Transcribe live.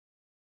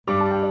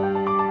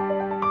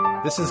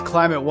This is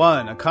Climate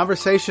One, a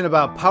conversation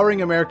about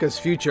powering America's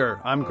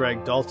future. I'm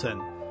Greg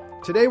Dalton.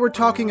 Today we're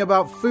talking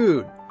about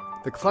food.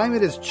 The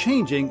climate is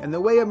changing, and the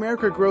way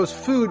America grows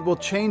food will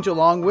change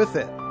along with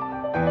it.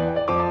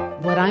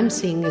 What I'm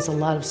seeing is a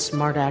lot of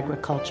smart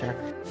agriculture.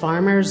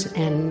 Farmers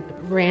and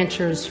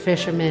ranchers,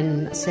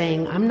 fishermen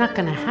saying, I'm not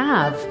going to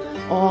have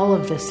all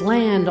of this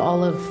land,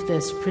 all of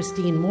this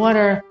pristine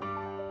water.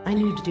 I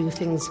need to do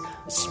things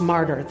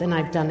smarter than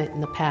I've done it in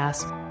the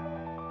past.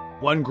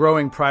 One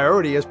growing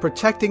priority is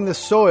protecting the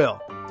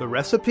soil. The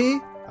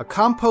recipe? A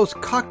compost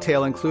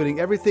cocktail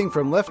including everything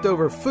from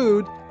leftover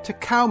food to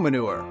cow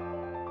manure.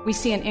 We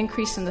see an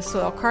increase in the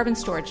soil carbon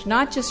storage,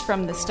 not just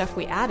from the stuff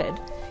we added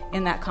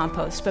in that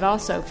compost, but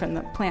also from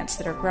the plants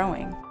that are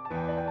growing.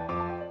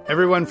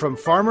 Everyone from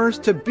farmers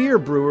to beer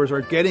brewers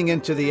are getting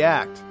into the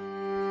act.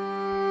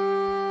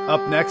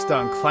 Up next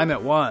on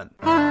Climate One.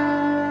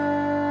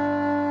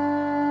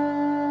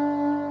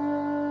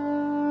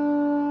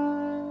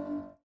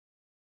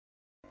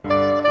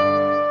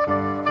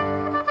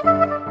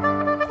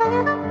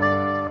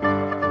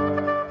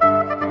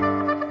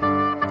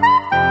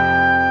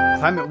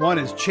 Climate One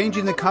is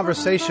changing the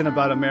conversation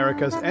about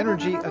America's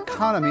energy,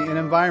 economy, and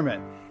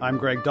environment. I'm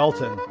Greg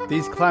Dalton.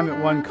 These Climate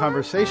One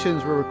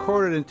conversations were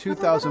recorded in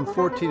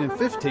 2014 and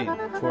 15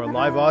 for a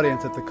live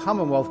audience at the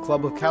Commonwealth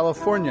Club of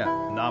California,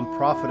 a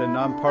nonprofit and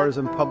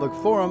nonpartisan public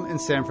forum in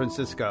San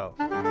Francisco.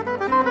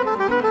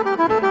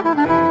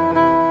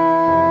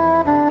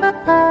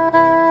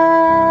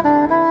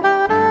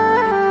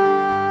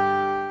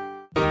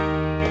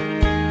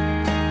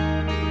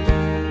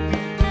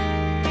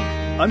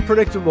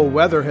 Unpredictable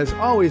weather has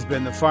always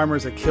been the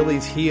farmer's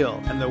Achilles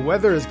heel, and the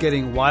weather is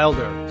getting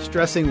wilder,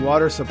 stressing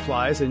water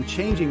supplies and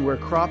changing where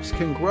crops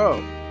can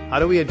grow. How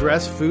do we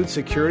address food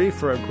security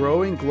for a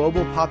growing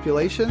global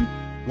population?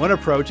 One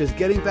approach is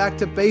getting back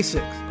to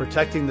basics,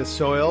 protecting the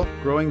soil,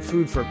 growing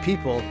food for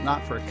people,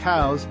 not for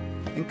cows,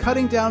 and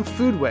cutting down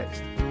food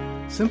waste.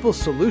 Simple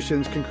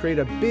solutions can create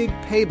a big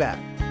payback.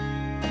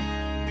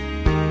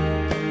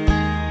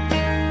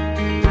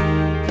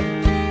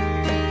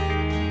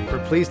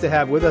 Pleased to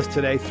have with us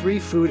today three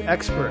food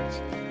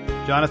experts.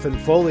 Jonathan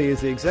Foley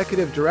is the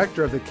Executive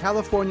Director of the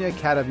California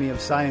Academy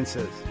of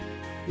Sciences.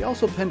 He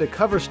also penned a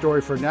cover story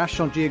for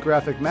National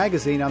Geographic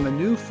magazine on the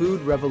new food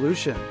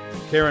revolution.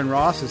 Karen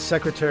Ross is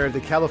Secretary of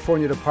the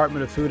California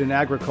Department of Food and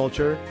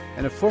Agriculture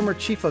and a former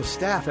Chief of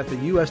Staff at the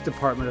U.S.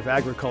 Department of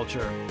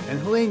Agriculture. And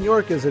Helene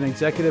York is an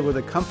executive with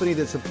a company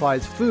that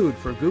supplies food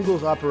for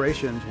Google's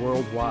operations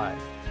worldwide.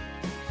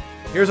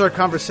 Here's our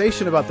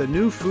conversation about the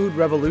new food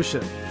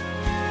revolution.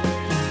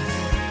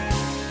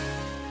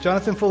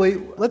 Jonathan Foley,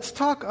 let's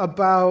talk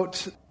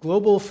about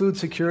global food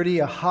security,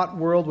 a hot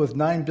world with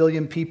 9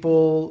 billion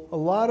people. A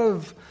lot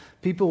of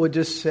people would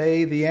just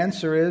say the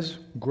answer is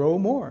grow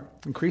more,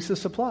 increase the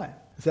supply.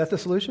 Is that the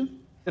solution?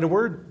 In a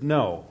word,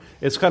 no.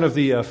 It's kind of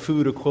the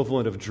food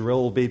equivalent of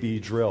drill, baby,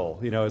 drill.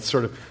 You know, it's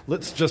sort of,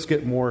 let's just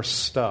get more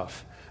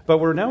stuff. But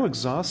we're now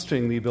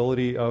exhausting the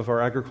ability of our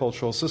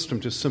agricultural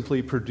system to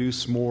simply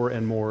produce more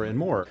and more and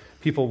more.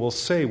 People will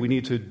say we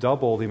need to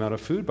double the amount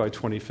of food by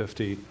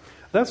 2050.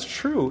 That's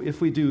true if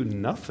we do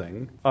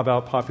nothing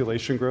about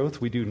population growth,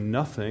 we do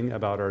nothing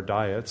about our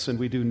diets, and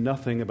we do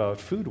nothing about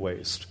food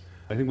waste.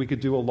 I think we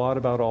could do a lot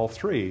about all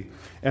three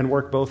and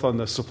work both on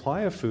the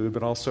supply of food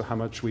but also how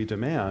much we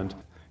demand.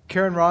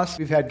 Karen Ross,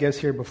 we've had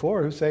guests here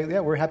before who say, yeah,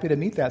 we're happy to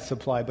meet that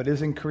supply, but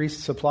is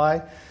increased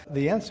supply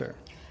the answer?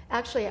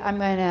 Actually, I'm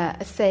going to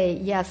say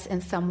yes in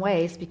some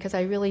ways because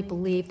I really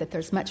believe that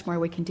there's much more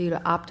we can do to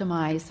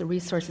optimize the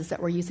resources that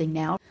we're using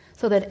now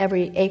so that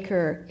every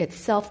acre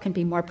itself can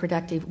be more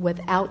productive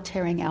without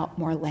tearing out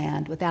more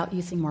land, without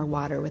using more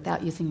water,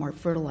 without using more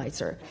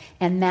fertilizer,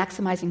 and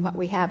maximizing what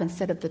we have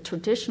instead of the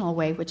traditional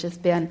way, which has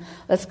been,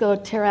 let's go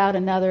tear out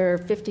another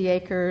 50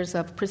 acres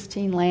of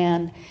pristine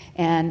land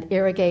and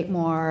irrigate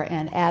more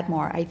and add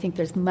more. I think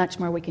there's much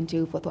more we can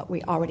do with what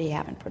we already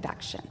have in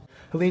production.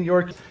 Helene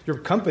York, your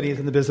company is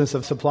in the business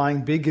of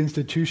supplying big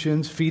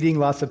institutions, feeding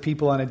lots of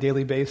people on a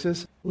daily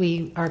basis.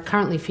 We are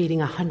currently feeding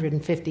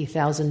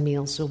 150,000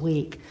 meals a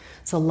week.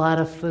 It's a lot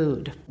of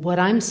food. What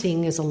I'm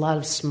seeing is a lot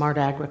of smart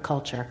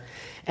agriculture.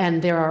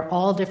 And there are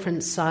all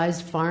different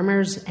sized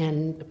farmers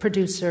and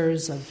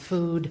producers of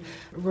food,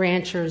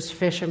 ranchers,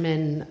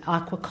 fishermen,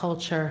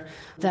 aquaculture,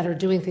 that are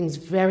doing things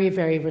very,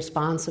 very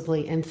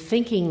responsibly and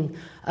thinking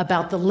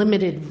about the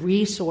limited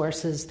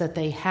resources that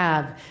they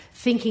have,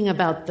 thinking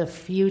about the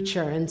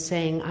future and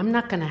saying, I'm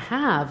not going to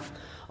have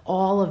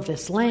all of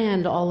this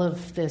land, all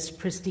of this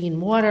pristine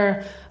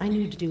water. I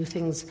need to do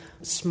things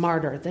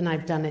smarter than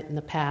I've done it in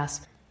the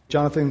past.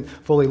 Jonathan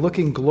Foley,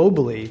 looking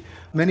globally,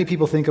 many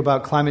people think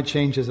about climate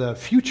change as a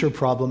future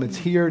problem. It's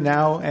here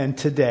now and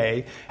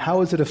today.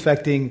 How is it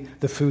affecting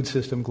the food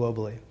system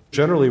globally?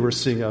 Generally, we're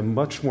seeing a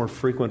much more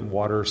frequent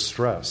water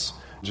stress.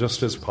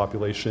 Just as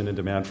population and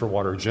demand for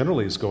water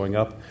generally is going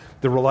up,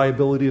 the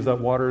reliability of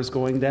that water is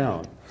going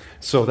down.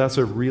 So that's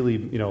a really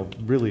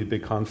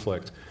big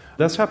conflict.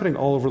 That's happening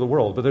all over the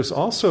world. But there's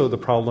also the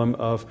problem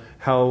of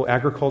how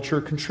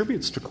agriculture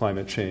contributes to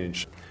climate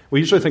change. We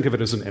usually think of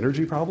it as an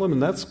energy problem,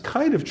 and that's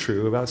kind of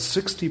true. About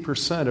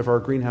 60% of our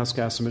greenhouse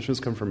gas emissions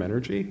come from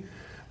energy.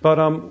 But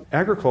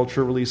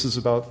agriculture releases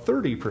about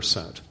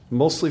 30%,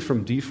 mostly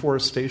from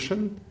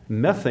deforestation,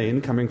 methane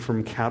coming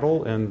from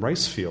cattle and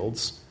rice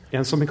fields,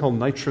 and something called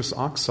nitrous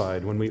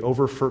oxide when we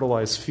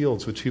over-fertilize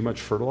fields with too much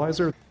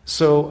fertilizer.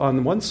 So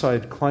on one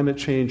side, climate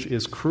change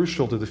is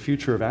crucial to the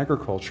future of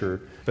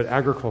agriculture, but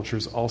agriculture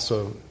is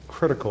also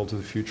critical to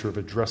the future of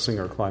addressing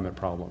our climate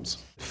problems.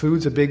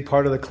 Food's a big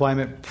part of the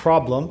climate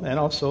problem and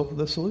also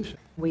the solution.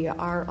 We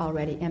are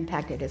already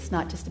impacted. It's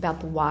not just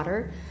about the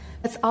water.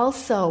 It's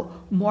also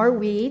more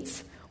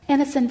weeds,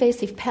 and it's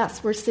invasive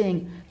pests. We're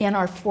seeing in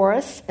our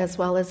forests as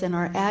well as in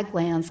our ag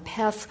lands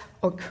pests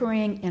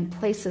occurring in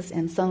places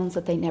and zones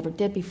that they never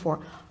did before.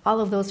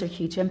 All of those are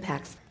huge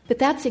impacts. But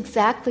that's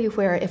exactly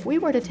where, if we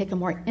were to take a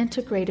more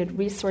integrated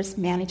resource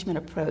management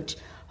approach,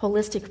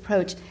 holistic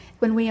approach,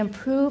 when we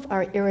improve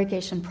our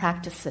irrigation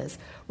practices,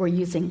 we're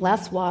using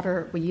less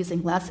water, we're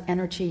using less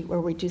energy, we're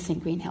reducing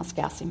greenhouse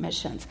gas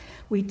emissions.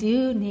 We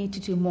do need to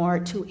do more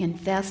to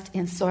invest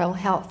in soil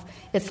health.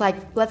 It's like,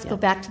 let's go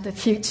back to the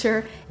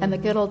future and the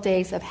good old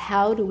days of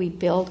how do we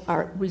build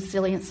our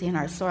resiliency and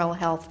our soil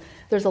health.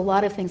 There's a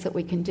lot of things that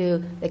we can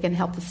do that can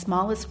help the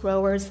smallest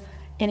growers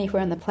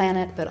anywhere on the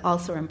planet, but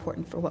also are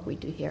important for what we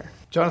do here.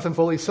 Jonathan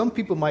Foley, some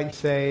people might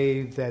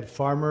say that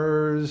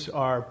farmers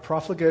are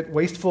profligate,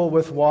 wasteful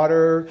with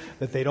water,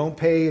 that they don't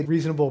pay a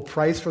reasonable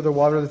price for the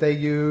water that they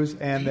use,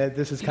 and that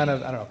this is kind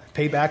of,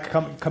 payback,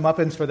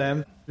 comeuppance for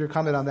them. Your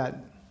comment on that?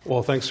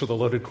 Well, thanks for the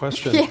loaded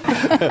question.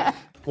 Yeah.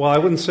 Well, I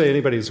wouldn't say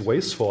anybody's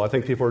wasteful. I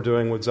think people are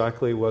doing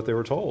exactly what they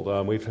were told.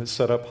 We've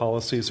set up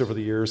policies over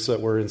the years that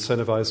were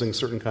incentivizing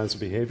certain kinds of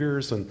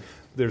behaviors, and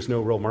there's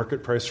no real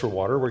market price for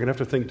water. We're going to have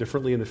to think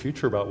differently in the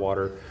future about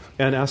water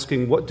and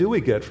asking, what do we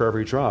get for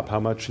every drop?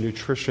 How much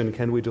nutrition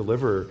can we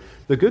deliver?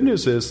 The good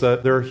news is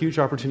that there are huge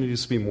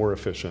opportunities to be more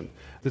efficient.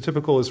 The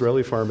typical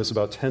Israeli farm is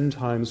about 10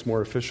 times more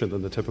efficient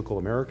than the typical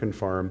American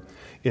farm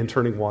in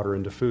turning water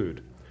into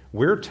food.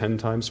 We're 10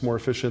 times more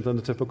efficient than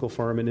the typical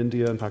farm in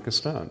India and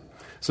Pakistan.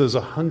 So there's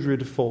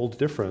 100-fold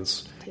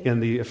difference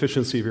in the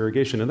efficiency of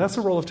irrigation. And that's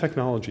the role of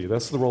technology.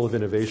 That's the role of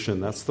innovation.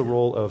 That's the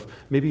role of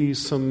maybe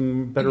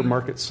some better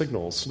market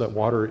signals that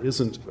water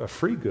isn't a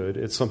free good.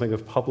 It's something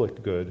of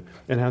public good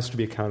and has to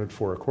be accounted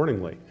for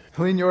accordingly.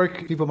 In New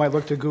York, people might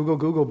look to Google.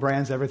 Google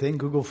brands everything.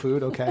 Google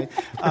food, okay.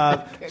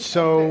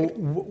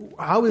 So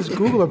how is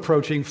Google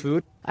approaching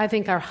food? I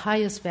think our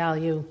highest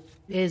value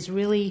is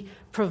really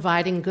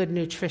providing good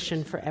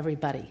nutrition for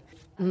everybody.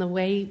 And the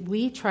way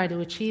we try to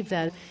achieve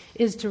that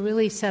is to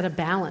really set a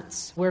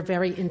balance. We're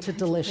very into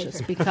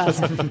delicious because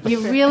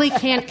you really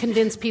can't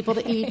convince people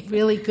to eat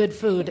really good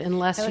food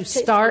unless you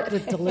start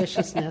with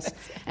deliciousness.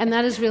 And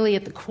that is really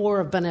at the core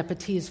of Bon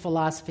Appetit's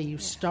philosophy. You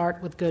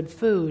start with good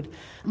food.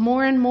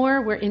 More and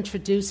more, we're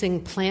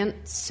introducing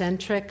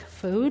plant-centric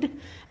food,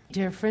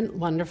 different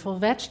wonderful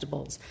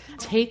vegetables.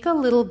 Take a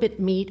little bit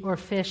meat or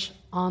fish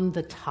on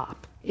the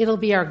top. It'll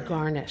be our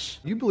garnish.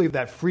 You believe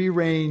that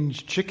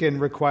free-range chicken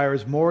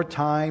requires more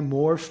time,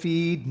 more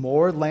feed,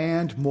 more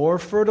land, more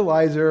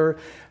fertilizer,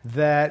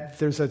 that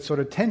there's a sort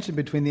of tension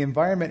between the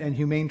environment and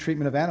humane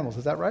treatment of animals.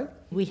 Is that right?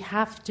 We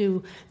have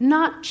to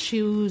not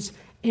choose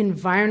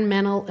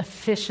environmental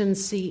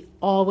efficiency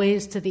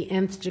always to the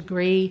nth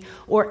degree,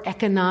 or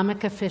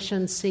economic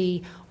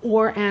efficiency,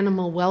 or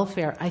animal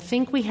welfare. I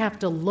think we have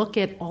to look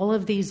at all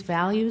of these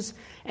values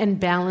and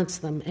balance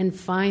them and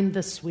find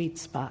the sweet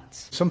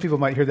spots. Some people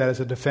might hear that as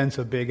a defense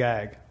of big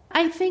ag.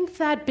 I think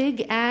that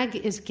big ag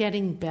is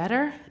getting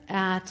better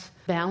at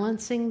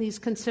balancing these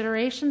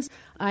considerations.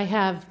 I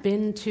have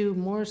been to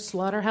more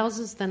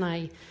slaughterhouses than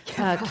I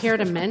care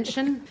to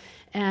mention.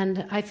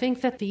 And I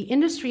think that the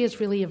industry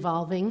is really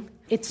evolving.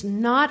 It's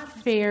not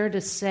fair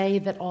to say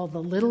that all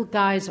the little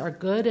guys are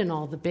good and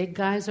all the big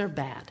guys are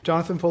bad.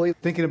 Jonathan Foley,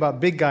 thinking about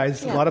big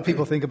guys, a lot of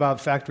people think about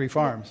factory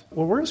farms.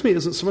 What worries me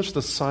isn't so much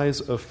the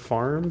size of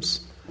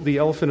farms. The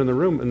elephant in the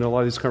room in a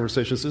lot of these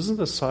conversations isn't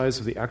the size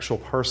of the actual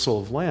parcel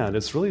of land.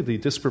 It's really the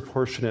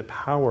disproportionate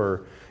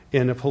power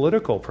in a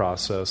political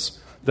process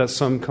that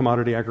some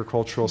commodity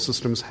agricultural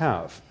systems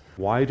have.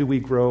 Why do we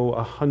grow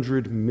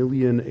 100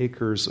 million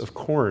acres of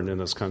corn in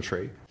this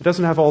country? It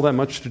doesn't have all that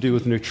much to do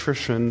with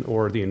nutrition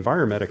or the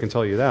environment, I can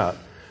tell you that.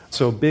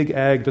 So big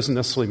ag doesn't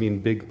necessarily mean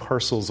big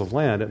parcels of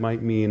land. It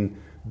might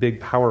mean big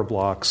power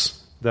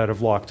blocks that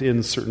have locked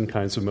in certain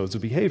kinds of modes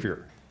of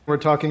behavior. We're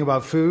talking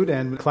about food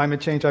and climate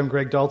change. I'm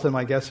Greg Dalton.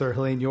 My guests are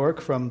Helene York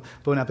from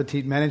Bon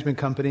Appetit Management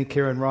Company,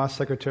 Karen Ross,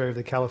 Secretary of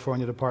the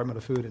California Department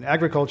of Food and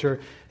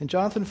Agriculture, and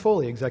Jonathan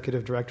Foley,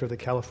 Executive Director of the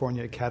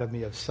California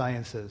Academy of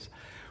Sciences.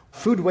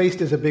 Food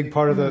waste is a big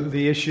part of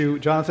the issue.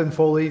 Jonathan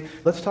Foley,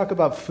 let's talk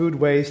about food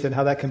waste and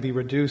how that can be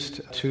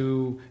reduced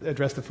to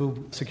address the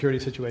food security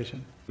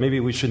situation. Maybe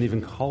we shouldn't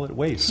even call it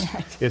waste.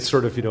 It's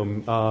sort of,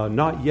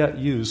 not yet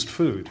used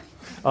food.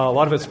 A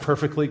lot of it's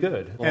perfectly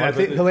good. And I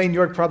think Helene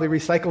York probably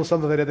recycles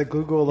some of it at the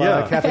Google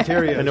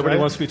cafeteria. And nobody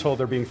wants to be told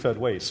they're being fed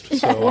waste.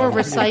 So, or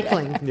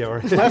recycling.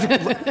 Or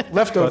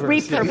leftovers.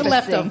 Repurposing.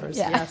 Leftovers,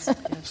 Yeah. yes.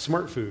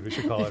 Smart food, we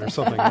should call it, or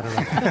something. I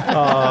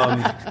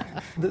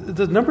don't know.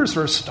 The numbers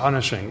are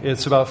astonishing.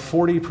 It's about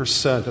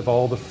 40% of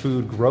all the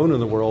food grown in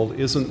the world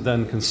isn't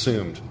then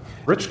consumed.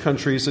 Rich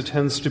countries, it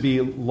tends to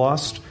be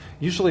lost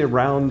usually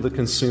around the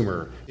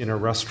consumer, in a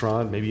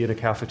restaurant, maybe in a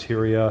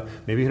cafeteria,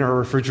 maybe in our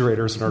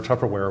refrigerators and our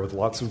Tupperware with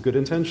lots of good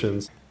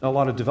intentions. In a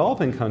lot of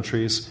developing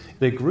countries,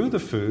 they grew the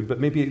food, but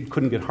maybe it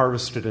couldn't get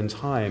harvested in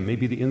time.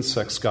 Maybe the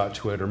insects got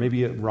to it, or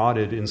maybe it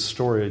rotted in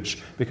storage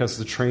because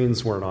the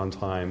trains weren't on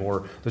time,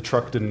 or the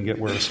truck didn't get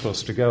where it's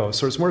supposed to go.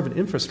 So it's more of an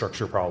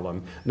infrastructure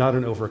problem, not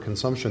an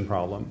overconsumption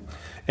problem.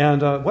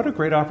 And what a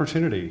great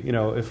opportunity.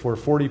 If we're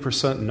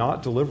 40%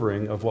 not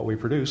delivering of what we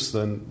produce,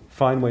 then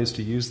find ways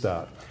to use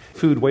that.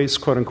 Food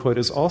waste, quote unquote,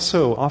 is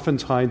also often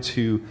tied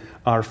to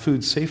our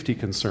food safety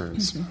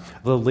concerns.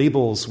 Mm-hmm. The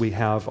labels we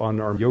have on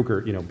our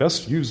yogurt,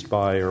 best used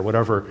by or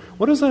whatever,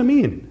 what does that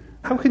mean?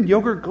 How can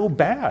yogurt go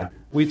bad?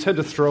 We tend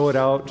to throw it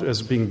out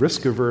as being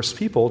risk-averse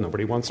people.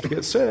 Nobody wants to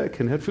get sick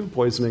and have food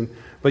poisoning,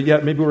 but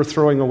yet maybe we're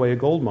throwing away a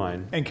gold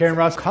mine. And Karen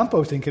Ross,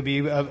 composting could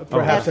be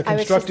perhaps a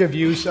constructive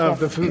use of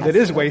the food that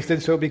is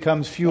wasted, so it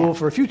becomes fuel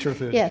for future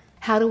food. Yeah.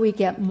 How do we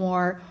get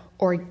more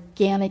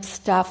organic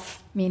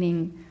stuff,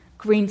 meaning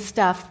green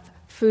stuff,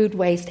 food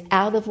waste,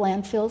 out of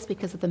landfills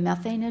because of the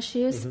methane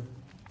issues? Mm-hmm.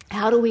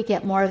 How do we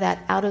get more of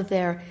that out of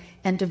there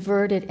and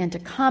divert it into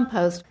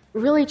compost?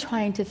 Really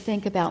trying to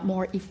think about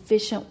more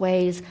efficient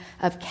ways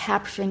of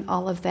capturing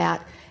all of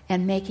that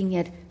and making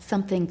it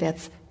something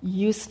that's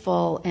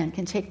useful and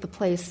can take the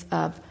place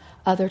of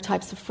other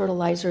types of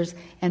fertilizers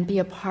and be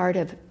a part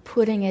of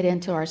putting it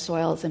into our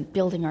soils and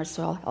building our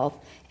soil health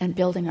and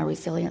building our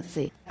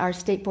resiliency. Our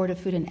State Board of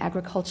Food and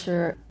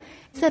Agriculture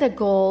set a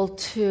goal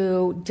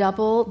to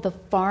double the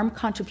farm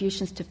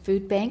contributions to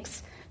food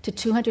banks to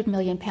 200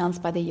 million pounds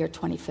by the year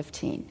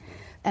 2015.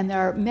 And there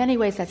are many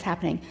ways that's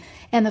happening.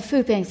 And the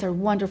food banks are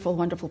wonderful,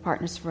 wonderful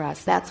partners for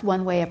us. That's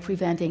one way of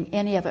preventing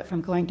any of it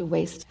from going to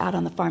waste out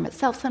on the farm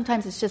itself.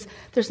 Sometimes it's just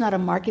there's not a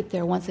market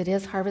there once it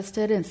is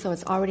harvested, and so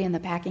it's already in the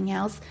packing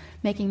house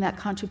making that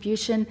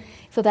contribution.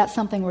 So that's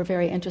something we're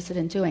very interested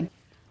in doing.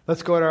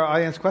 Let's go to our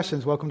audience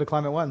questions. Welcome to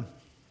Climate One.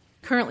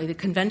 Currently, the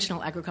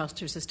conventional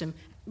agriculture system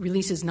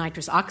releases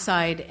nitrous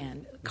oxide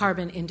and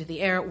carbon into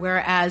the air,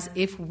 whereas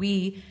if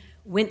we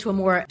went to a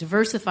more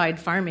diversified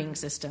farming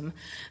system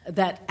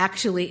that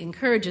actually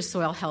encourages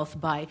soil health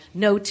by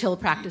no-till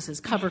practices,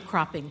 cover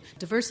cropping,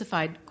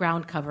 diversified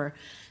ground cover,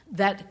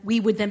 that we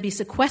would then be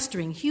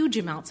sequestering huge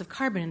amounts of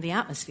carbon in the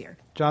atmosphere.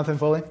 Jonathan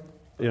Foley?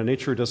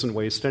 Nature doesn't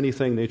waste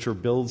anything. Nature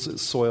builds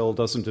its soil,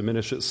 doesn't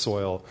diminish its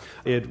soil.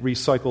 It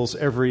recycles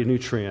every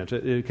nutrient.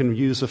 It can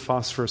use a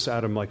phosphorus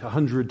atom like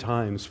 100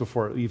 times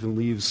before it even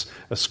leaves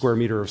a square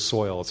meter of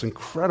soil. It's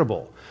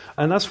incredible.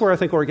 And that's where I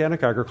think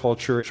organic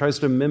agriculture tries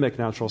to mimic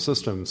natural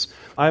systems.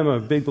 I'm a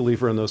big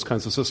believer in those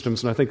kinds of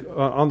systems, and I think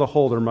on the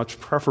whole they're much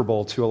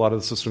preferable to a lot of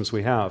the systems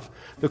we have.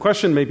 The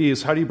question maybe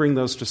is how do you bring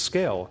those to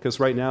scale?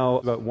 Because right now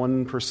about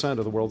 1%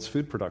 of the world's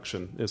food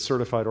production is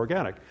certified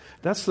organic.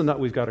 That's the nut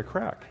we've got to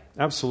crack.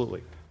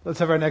 Absolutely. Let's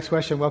have our next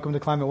question. Welcome to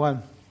Climate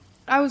One.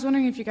 I was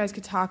wondering if you guys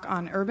could talk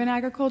on urban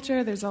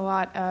agriculture. There's a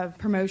lot of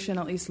promotion,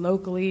 at least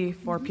locally,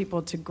 for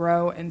people to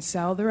grow and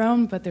sell their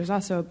own, but there's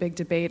also a big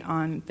debate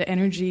on the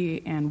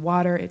energy and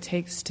water it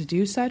takes to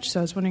do such. So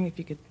I was wondering if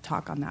you could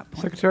talk on that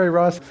point. Secretary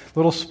Ross,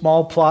 little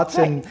small plots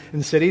in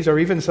cities or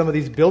even some of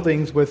these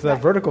buildings with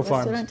vertical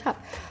farms. On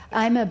top.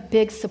 I'm a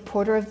big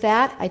supporter of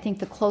that. I think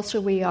the closer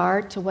we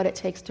are to what it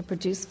takes to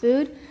produce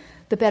food,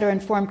 the better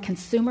informed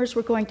consumers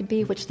we're going to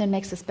be, which then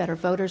makes us better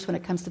voters when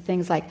it comes to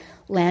things like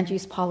land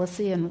use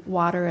policy and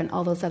water and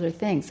all those other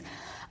things.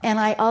 And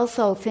I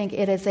also think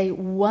it is a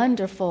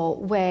wonderful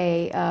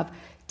way of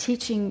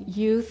teaching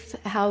youth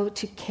how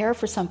to care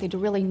for something, to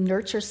really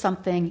nurture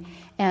something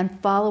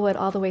and follow it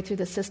all the way through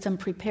the system,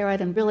 prepare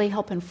it, and really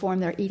help inform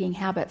their eating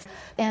habits.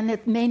 And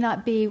it may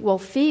not be, will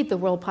feed the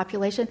world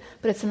population,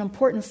 but it's an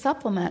important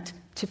supplement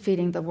to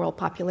feeding the world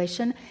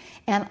population.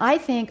 And I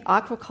think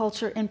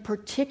aquaculture in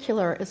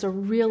particular is a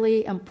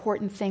really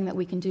important thing that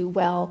we can do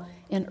well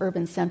in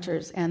urban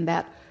centers, and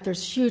that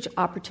there's huge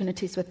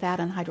opportunities with that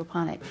and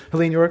hydroponic.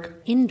 Helene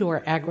York?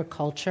 Indoor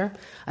agriculture,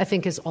 I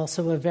think, is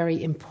also a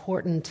very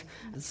important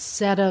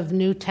set of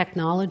new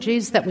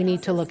technologies that we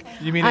need to look.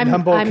 You mean in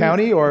Humboldt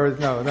County, or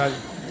no? Not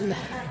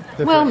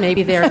well,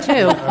 maybe there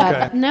too.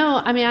 Okay.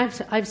 No, I mean,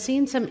 I've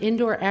seen some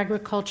indoor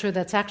agriculture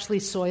that's actually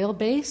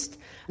soil-based,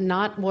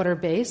 not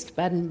water-based,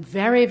 but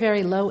very,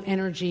 very low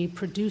energy,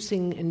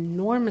 producing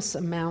enormous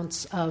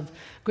amounts of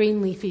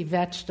green leafy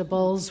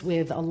vegetables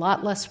with a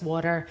lot less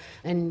water,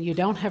 and you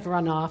don't have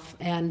runoff,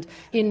 and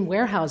in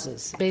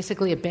warehouses,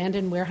 basically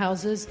abandoned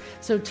warehouses.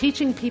 So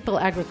teaching people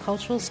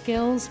agricultural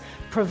skills,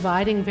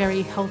 providing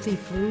very healthy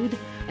food,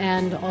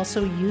 and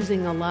also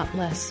using a lot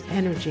less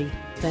energy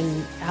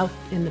than out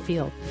in the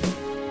field.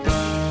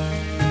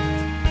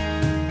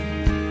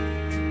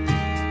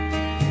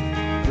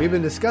 We've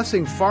been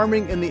discussing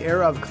farming in the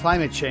era of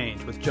climate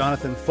change with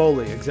Jonathan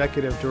Foley,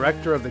 Executive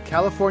Director of the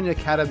California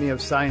Academy of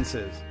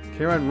Sciences,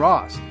 Karen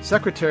Ross,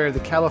 Secretary of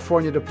the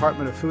California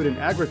Department of Food and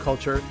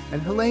Agriculture,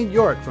 and Helene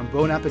York from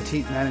Bon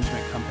Appetit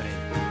Management Company.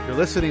 You're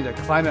listening to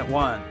Climate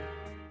One.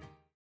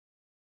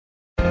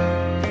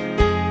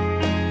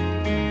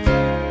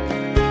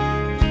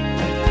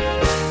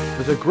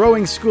 There's a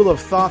growing school of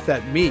thought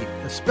that meat,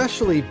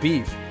 especially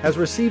beef, has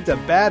received a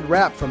bad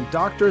rap from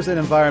doctors and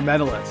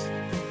environmentalists.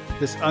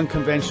 This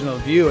unconventional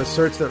view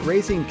asserts that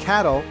raising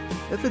cattle,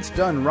 if it's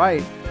done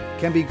right,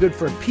 can be good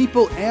for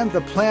people and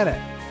the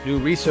planet. New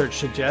research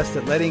suggests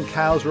that letting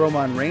cows roam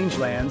on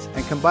rangelands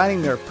and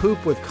combining their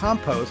poop with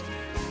compost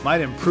might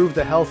improve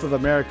the health of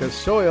America's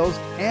soils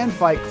and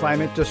fight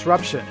climate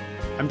disruption.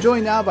 I'm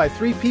joined now by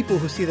three people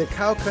who see the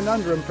cow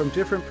conundrum from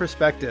different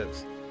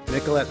perspectives.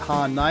 Nicolette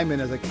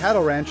Hahn-Nyman is a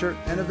cattle rancher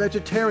and a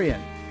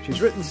vegetarian. She's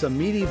written some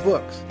meaty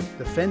books,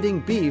 Defending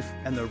Beef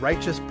and the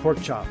Righteous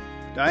Pork Chop.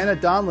 Diana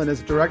Donlin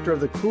is director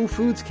of the Cool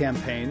Foods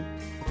campaign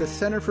at the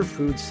Center for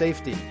Food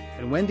Safety.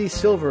 And Wendy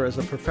Silver is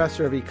a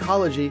professor of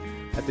ecology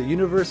at the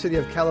University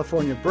of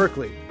California,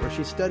 Berkeley, where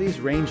she studies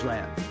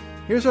rangeland.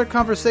 Here's our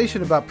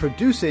conversation about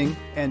producing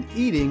and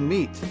eating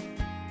meat.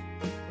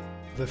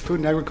 The Food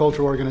and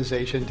Agriculture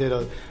Organization did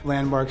a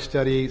landmark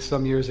study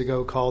some years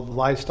ago called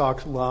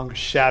Livestock's Long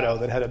Shadow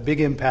that had a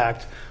big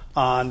impact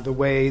on the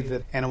way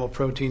that animal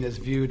protein is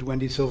viewed.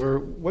 Wendy Silver,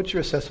 what's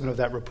your assessment of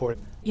that report?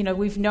 You know,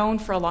 we've known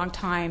for a long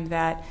time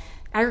that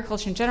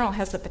agriculture in general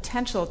has the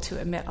potential to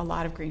emit a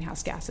lot of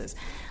greenhouse gases.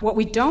 What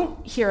we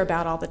don't hear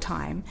about all the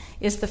time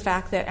is the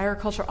fact that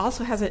agriculture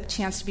also has a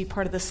chance to be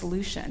part of the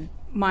solution.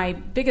 My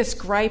biggest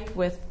gripe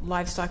with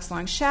Livestock's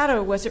Long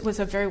Shadow was it was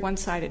a very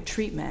one-sided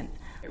treatment.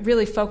 It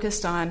really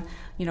focused on,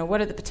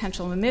 what are the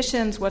potential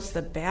emissions, what's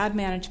the bad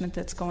management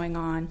that's going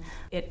on.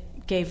 It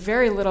gave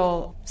very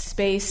little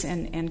space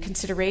and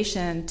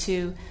consideration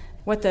to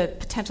what the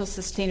potential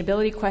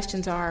sustainability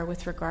questions are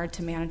with regard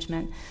to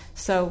management.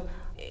 So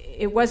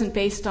it wasn't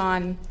based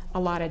on a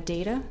lot of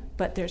data,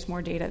 but there's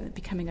more data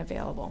becoming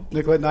available.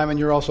 Nicolette Nyman,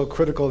 you're also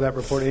critical of that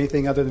report.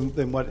 Anything other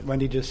than what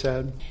Wendy just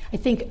said? I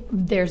think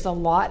there's a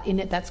lot in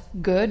it that's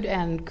good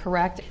and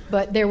correct,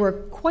 but there were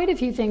quite a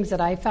few things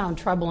that I found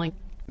troubling.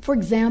 For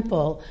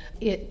example,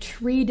 it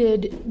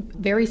treated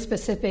very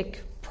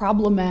specific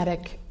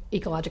problematic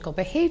ecological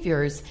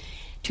behaviors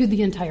to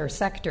the entire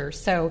sector.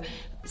 So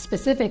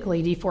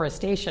specifically,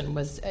 deforestation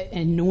was an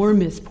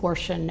enormous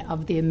portion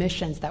of the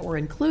emissions that were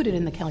included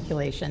in the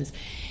calculations.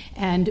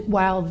 And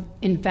while,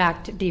 in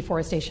fact,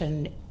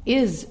 deforestation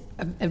is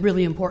a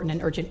really important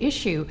and urgent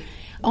issue,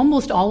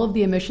 almost all of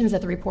the emissions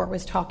that the report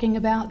was talking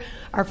about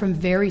are from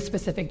very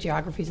specific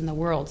geographies in the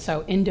world.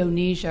 So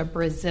Indonesia,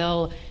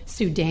 Brazil,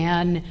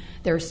 Sudan,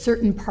 there are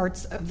certain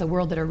parts of the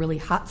world that are really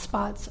hot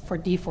spots for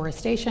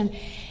deforestation.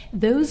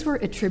 Those were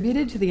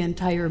attributed to the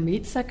entire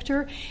meat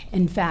sector.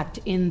 In fact,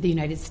 in the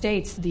United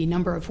States, the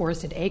number of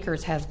forested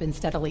acres has been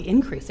steadily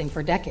increasing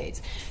for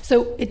decades.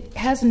 So it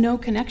has no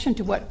connection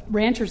to what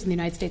ranchers in the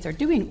United States are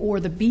doing or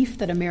the beef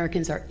that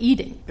Americans are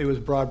eating. It was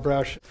broad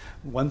brush.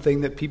 One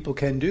thing that people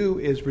can do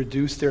is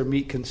reduce their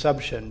meat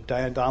consumption.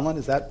 Diana Donlin,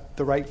 is that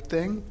the right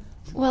thing?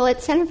 Well,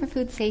 at Center for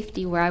Food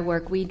Safety, where I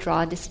work, we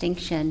draw a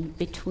distinction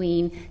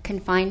between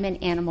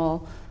confinement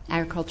animal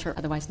agriculture,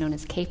 otherwise known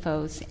as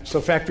CAFOs. So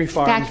factory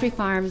farms. Factory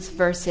farms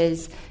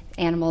versus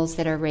animals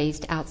that are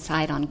raised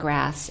outside on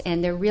grass.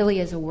 And there really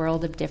is a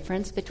world of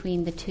difference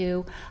between the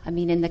two. I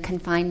mean, in the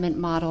confinement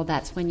model,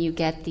 that's when you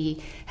get the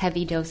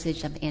heavy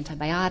dosage of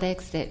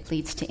antibiotics that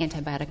leads to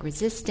antibiotic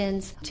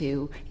resistance,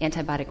 to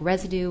antibiotic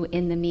residue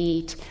in the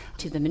meat,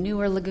 to the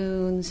manure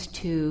lagoons,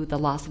 to the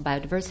loss of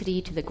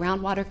biodiversity, to the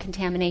groundwater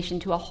contamination,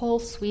 to a whole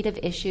suite of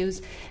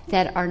issues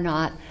that are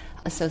not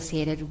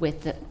associated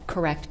with the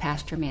correct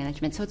pasture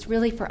management. So it's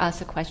really for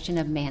us a question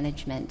of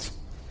management.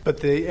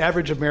 But the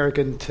average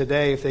American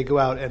today, if they go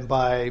out and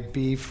buy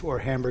beef or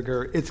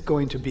hamburger, it's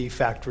going to be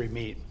factory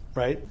meat,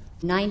 right?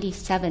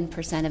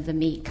 97% of the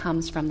meat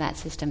comes from that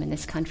system in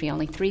this country.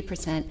 Only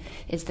 3%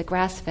 is the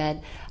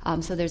grass-fed.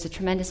 So there's a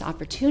tremendous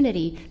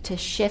opportunity to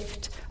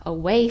shift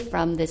away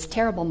from this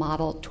terrible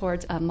model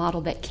towards a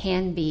model that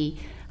can be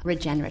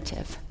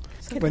regenerative.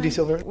 Wendy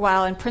Silver?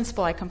 While in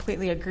principle I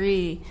completely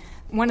agree,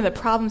 one of the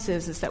problems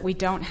is that we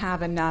don't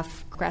have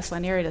enough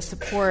grassland area to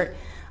support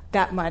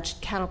that much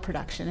cattle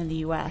production in the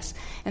U.S.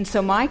 And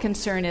so my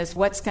concern is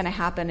what's going to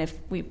happen if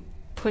we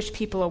push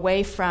people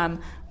away from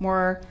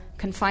more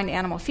confined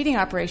animal feeding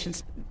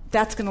operations.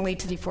 That's going to lead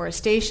to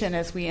deforestation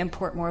as we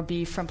import more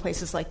beef from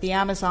places like the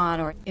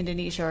Amazon or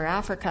Indonesia or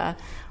Africa,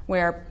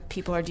 where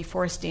people are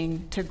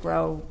deforesting to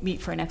grow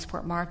meat for an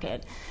export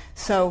market.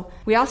 So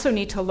we also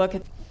need to look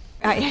at,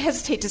 I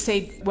hesitate to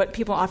say what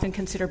people often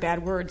consider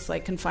bad words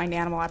like confined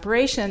animal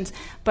operations,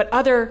 but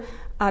other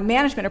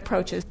management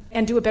approaches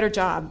and do a better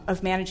job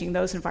of managing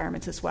those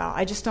environments as well.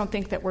 I just don't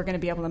think that we're going to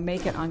be able to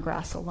make it on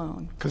grass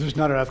alone. Because there's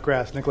not enough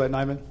grass. Nicolette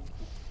Nyman?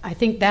 I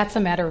think that's a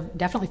matter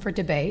definitely for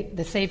debate.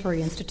 The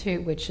Savory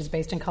Institute, which is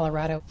based in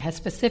Colorado, has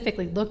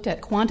specifically looked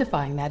at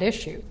quantifying that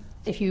issue.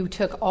 If you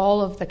took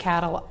all of the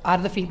cattle out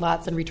of the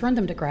feedlots and returned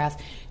them to grass,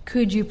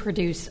 could you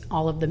produce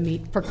all of the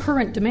meat for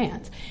current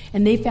demands?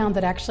 And they found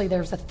that actually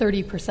there's a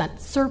 30%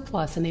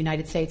 surplus in the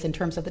United States in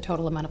terms of the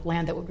total amount of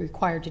land that would be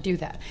required to do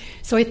that.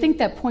 So I think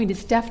that point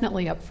is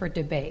definitely up for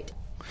debate.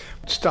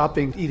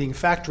 Stopping eating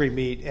factory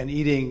meat and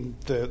eating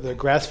the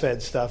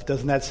grass-fed stuff,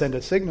 doesn't that send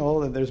a signal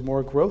that there's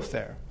more growth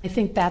there? I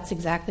think that's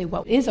exactly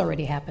what is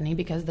already happening,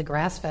 because the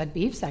grass-fed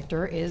beef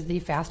sector is the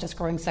fastest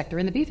growing sector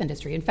in the beef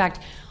industry. In fact,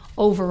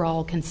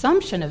 overall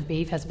consumption of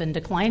beef has been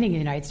declining in the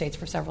United States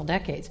for several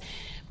decades,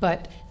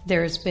 but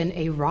there's been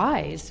a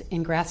rise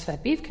in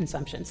grass-fed beef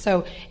consumption.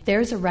 So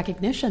there's a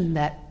recognition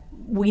that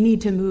we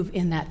need to move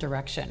in that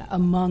direction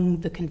among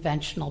the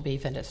conventional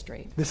beef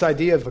industry. This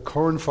idea of a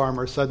corn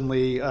farmer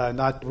suddenly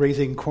not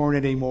raising corn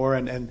anymore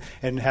and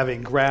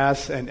having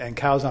grass and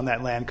cows on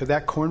that land, could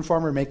that corn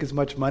farmer make as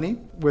much money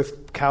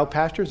with cow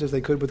pastures as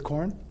they could with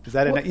corn? Is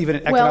that even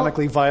an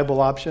economically viable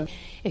option?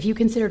 If you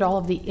considered all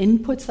of the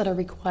inputs that are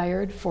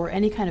required for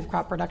any kind of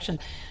crop production,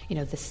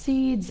 the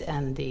seeds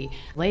and the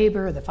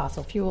labor, the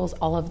fossil fuels,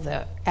 all of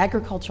the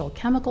agricultural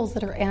chemicals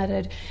that are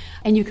added,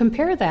 and you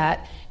compare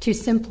that to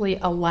simply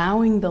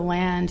allowing the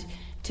land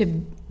to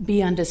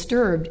be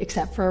undisturbed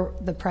except for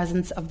the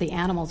presence of the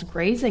animals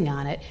grazing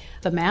on it,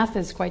 the math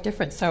is quite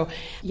different. So,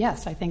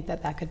 yes, I think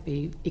that could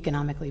be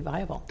economically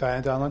viable.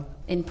 Diane Donlin?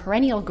 In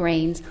perennial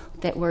grains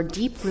that were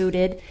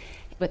deep-rooted,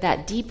 what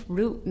that deep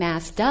root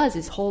mass does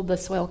is hold the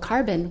soil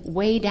carbon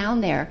way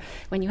down there.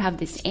 When you have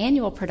this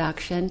annual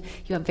production,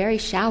 you have very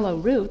shallow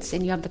roots,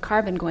 and you have the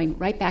carbon going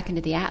right back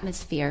into the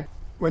atmosphere.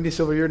 Wendy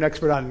Silver, you're an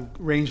expert on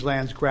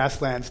rangelands,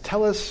 grasslands.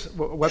 Tell us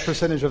what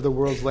percentage of the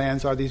world's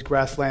lands are these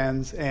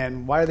grasslands,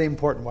 and why are they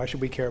important? Why should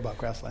we care about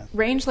grasslands?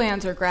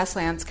 Rangelands or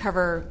grasslands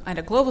cover, on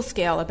a global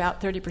scale, about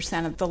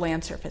 30% of the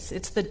land surface.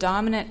 It's the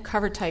dominant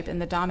cover type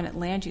and the dominant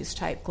land use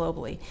type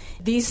globally.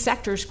 These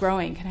sectors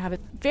growing can have a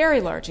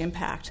very large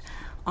impact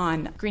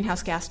on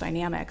greenhouse gas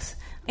dynamics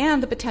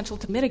and the potential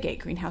to mitigate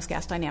greenhouse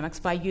gas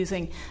dynamics by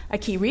using a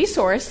key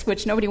resource,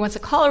 which nobody wants to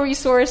call a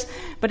resource,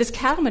 but is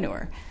cattle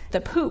manure, the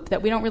poop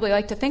that we don't really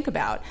like to think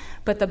about.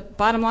 But the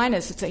bottom line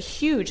is it's a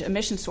huge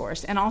emission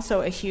source and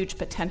also a huge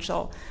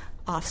potential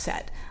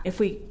offset if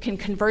we can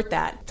convert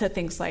that to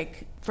things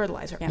like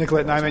fertilizer.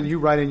 Nicolette Nyman, you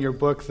write in your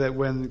book that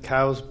when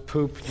cows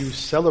poop, you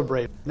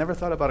celebrate. Never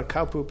thought about a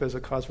cow poop as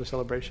a cause for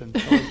celebration.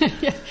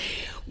 Yeah.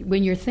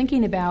 When you're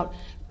thinking about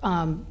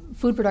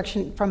food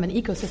production from an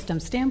ecosystem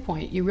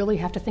standpoint, you really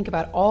have to think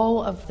about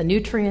all of the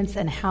nutrients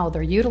and how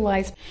they're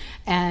utilized.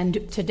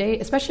 And today,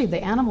 especially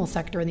the animal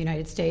sector in the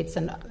United States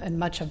and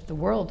much of the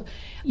world,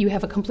 you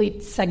have a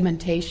complete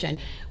segmentation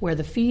where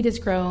the feed is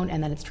grown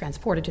and then it's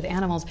transported to the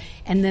animals.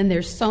 And then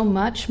there's so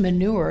much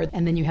manure,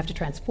 and then you have to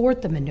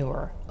transport the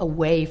manure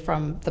away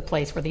from the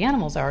place where the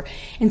animals are.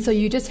 And so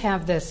you just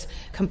have this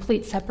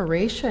complete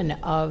separation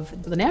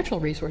of the natural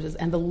resources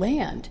and the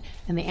land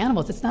and the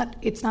animals.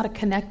 It's not a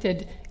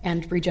connected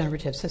and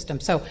regenerative system.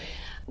 So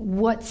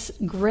what's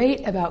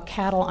great about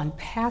cattle on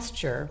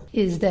pasture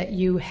is that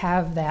you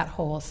have that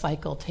whole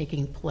cycle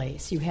taking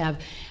place. You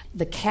have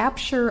the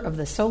capture of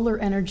the solar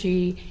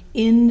energy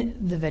in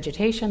the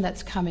vegetation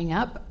that's coming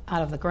up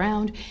out of the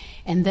ground,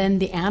 and then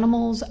the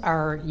animals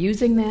are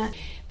using that.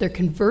 They're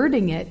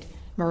converting it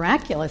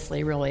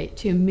miraculously, really,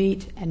 to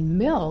meat and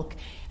milk,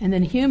 and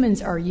then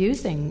humans are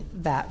using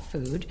that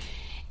food.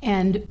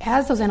 And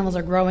as those animals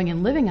are growing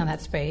and living on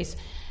that space,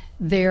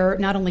 they're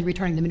not only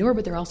returning the manure,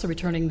 but they're also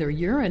returning their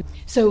urine.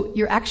 So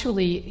you're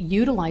actually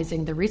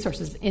utilizing the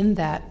resources in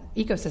that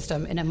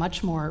ecosystem in a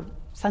much more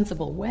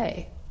sensible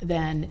way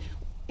than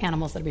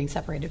animals that are being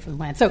separated from the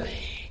land. So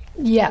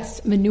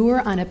yes,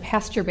 manure on a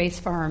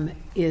pasture-based farm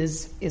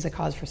is a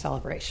cause for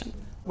celebration.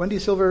 Wendy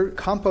Silver,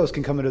 compost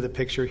can come into the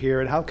picture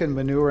here, and how can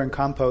manure and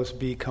compost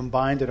be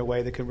combined in a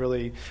way that can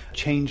really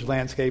change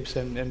landscapes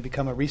and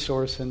become a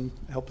resource and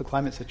help the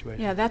climate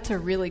situation? Yeah, that's a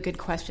really good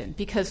question,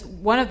 because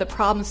one of the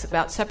problems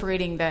about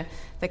separating the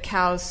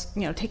cows,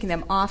 taking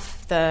them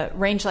off the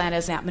rangeland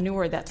as that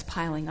manure that's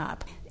piling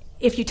up.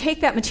 If you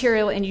take that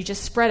material and you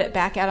just spread it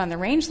back out on the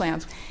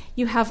rangelands,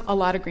 you have a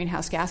lot of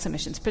greenhouse gas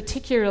emissions,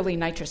 particularly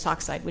nitrous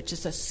oxide, which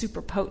is a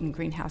super potent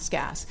greenhouse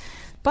gas.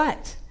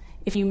 But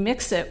if you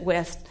mix it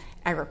with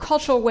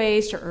agricultural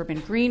waste or urban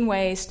green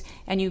waste,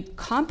 and you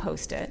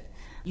compost it,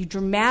 you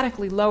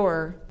dramatically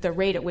lower the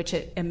rate at which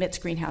it emits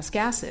greenhouse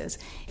gases.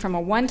 From a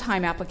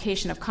one-time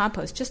application of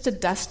compost, just a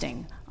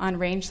dusting on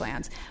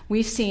rangelands,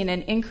 we've seen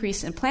an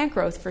increase in plant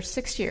growth for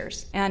 6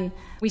 years. And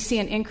we see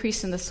an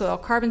increase in the soil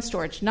carbon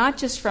storage, not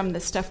just from the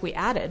stuff we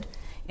added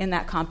in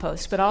that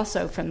compost, but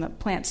also from the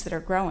plants that are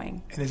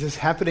growing. And is this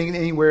happening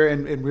anywhere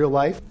in real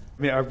life?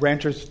 I mean, are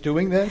ranchers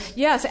doing this?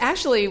 Yes,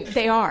 actually,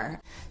 they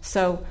are.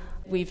 So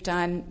we've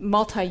done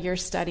multi-year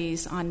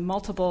studies on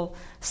multiple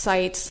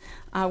sites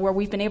where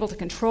we've been able to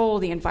control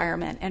the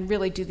environment and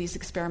really do these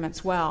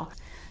experiments well.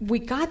 We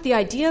got the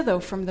idea,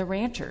 though, from the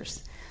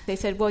ranchers. They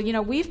said, well,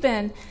 we've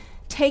been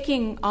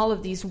taking all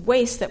of these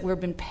wastes that we've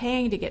been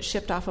paying to get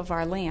shipped off of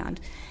our land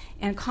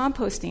and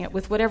composting it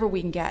with whatever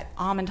we can get,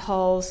 almond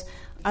hulls,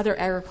 other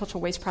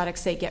agricultural waste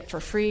products they get for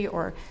free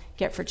or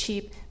get for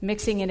cheap,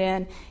 mixing it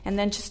in, and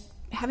then just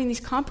having these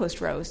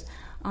compost rows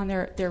on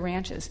their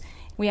ranches.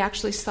 We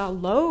actually saw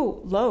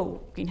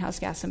low greenhouse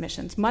gas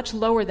emissions, much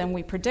lower than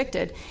we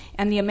predicted,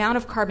 and the amount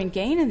of carbon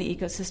gain in the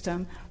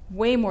ecosystem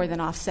way more than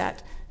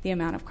offset the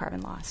amount of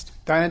carbon lost.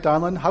 Diana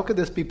Donlin, how could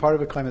this be part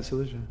of a climate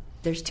solution?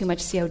 There's too much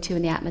CO2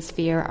 in the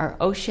atmosphere. Our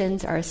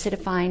oceans are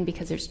acidifying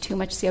because there's too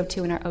much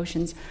CO2 in our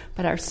oceans,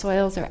 but our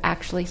soils are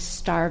actually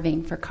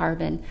starving for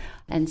carbon.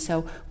 And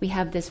so we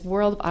have this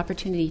world of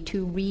opportunity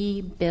to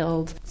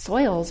rebuild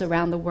soils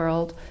around the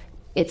world.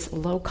 It's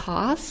low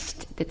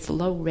cost, it's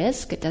low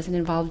risk, it doesn't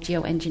involve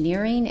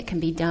geoengineering, it can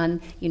be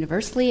done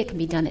universally, it can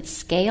be done at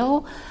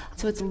scale.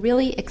 So it's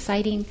really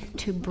exciting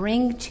to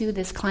bring to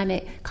this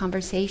climate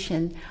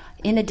conversation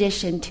in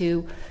addition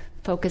to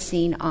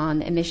focusing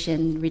on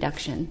emission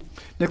reduction.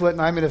 Nicolette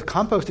Nyman, if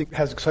composting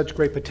has such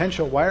great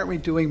potential, why aren't we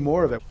doing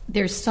more of it?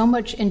 There's so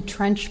much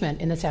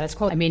entrenchment in the status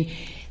quo. I mean,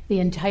 the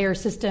entire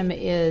system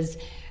is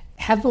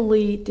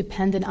heavily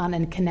dependent on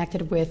and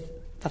connected with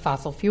the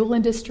fossil fuel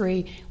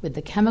industry, with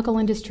the chemical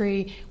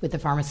industry, with the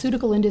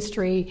pharmaceutical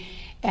industry,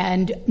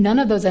 and none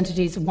of those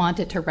entities want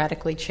it to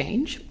radically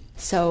change.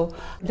 So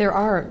there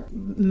are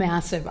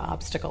massive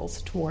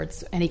obstacles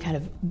towards any kind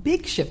of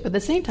big shift, but at the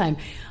same time,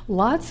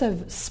 lots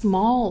of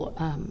small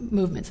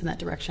movements in that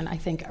direction, I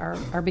think,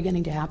 are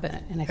beginning to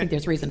happen, and I think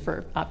there's reason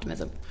for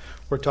optimism.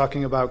 We're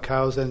talking about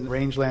cows and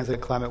rangelands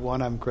at Climate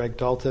One. I'm Greg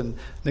Dalton.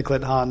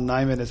 Nicolette Hahn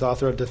Nyman is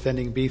author of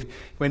Defending Beef.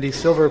 Wendy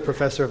Silver,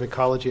 professor of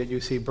ecology at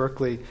UC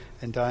Berkeley.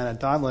 And Diana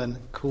Donlin,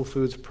 Cool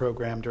Foods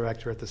Program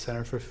Director at the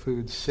Center for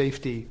Food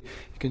Safety.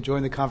 You can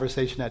join the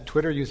conversation at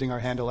Twitter using our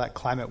handle at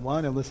Climate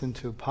One and listen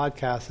to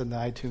podcasts in the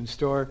iTunes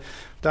Store.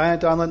 Diana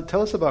Donlin,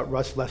 tell us about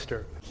Russ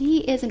Lester.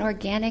 He is an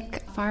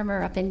organic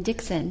farmer up in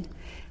Dixon,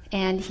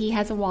 and he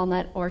has a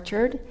walnut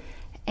orchard.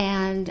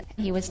 And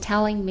he was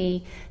telling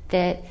me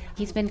that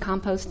he's been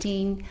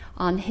composting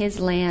on his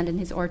land and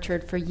his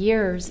orchard for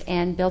years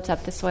and built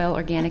up the soil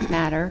organic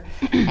matter,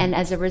 and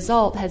as a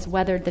result has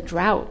weathered the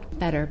drought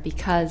better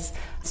because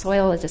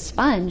soil is a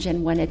sponge,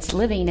 and when it's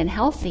living and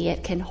healthy,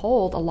 it can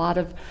hold a lot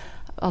of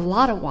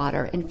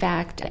water. In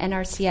fact,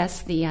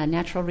 NRCS, the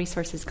Natural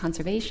Resources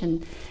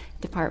Conservation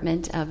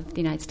Department of the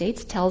United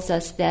States, tells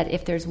us that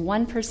if there's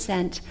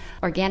 1%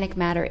 organic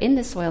matter in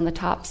the soil, in the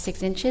top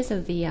 6 inches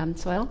of the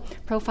soil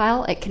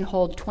profile, it can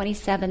hold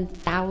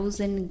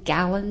 27,000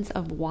 gallons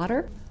of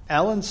water.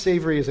 Alan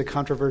Savory is a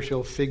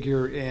controversial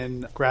figure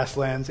in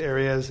grasslands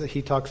areas.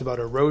 He talks about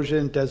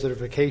erosion,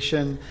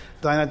 desertification.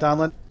 Diana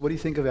Donlin, what do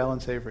you think of Alan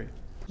Savory?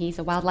 He's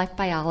a wildlife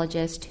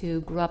biologist who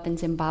grew up in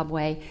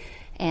Zimbabwe,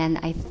 and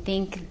I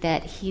think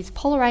that he's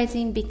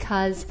polarizing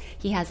because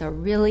he has a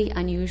really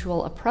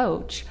unusual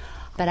approach.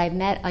 But I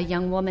met a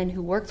young woman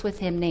who works with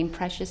him named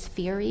Precious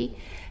Fury,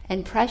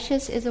 and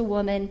Precious is a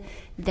woman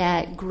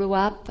that grew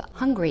up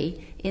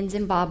hungry in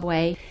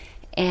Zimbabwe,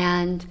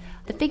 and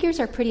the figures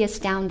are pretty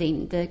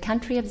astounding. The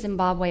country of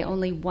Zimbabwe,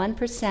 only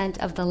 1%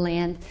 of the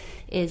land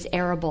is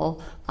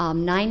arable,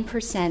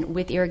 9%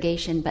 with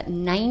irrigation, but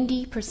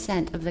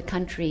 90% of the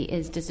country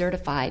is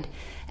desertified.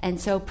 And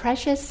so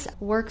Precious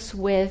works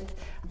with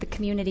the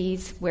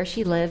communities where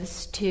she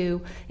lives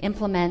to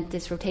implement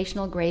this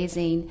rotational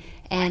grazing,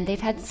 and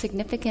they've had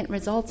significant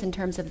results in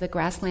terms of the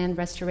grassland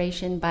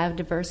restoration,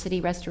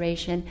 biodiversity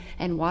restoration,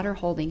 and water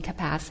holding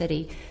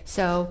capacity.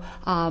 So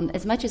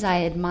as much as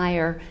I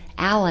admire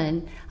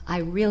Alan, I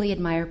really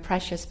admire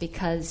Precious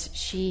because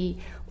she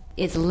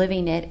is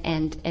living it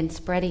and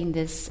spreading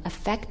this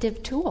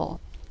effective tool.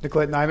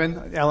 Nicolette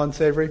Nyman, Alan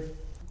Savory.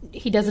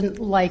 He doesn't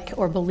like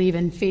or believe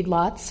in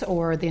feedlots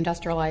or the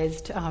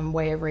industrialized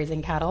way of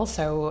raising cattle,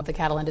 so the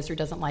cattle industry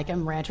doesn't like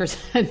him. Ranchers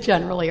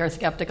generally are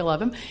skeptical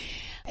of him.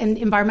 And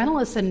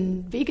environmentalists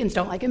and vegans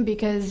don't like him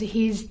because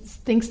he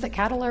thinks that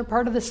cattle are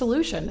part of the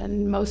solution,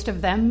 and most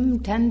of them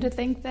tend to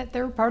think that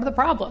they're part of the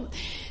problem.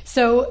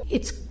 So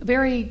it's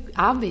very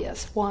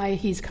obvious why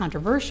he's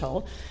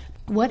controversial.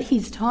 What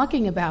he's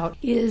talking about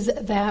is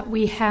that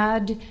we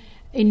had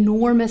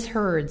enormous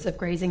herds of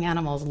grazing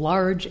animals,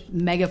 large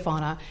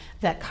megafauna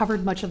that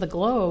covered much of the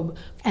globe,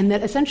 and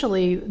that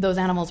essentially those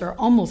animals are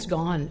almost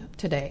gone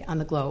today on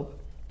the globe.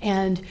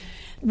 And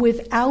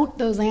without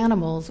those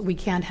animals, we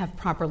can't have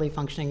properly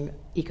functioning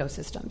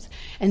ecosystems.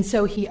 And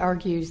so he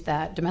argues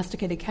that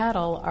domesticated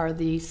cattle are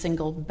the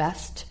single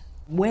best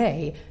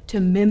way to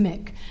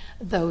mimic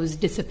those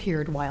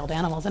disappeared wild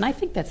animals. And I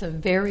think that's a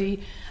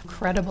very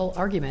credible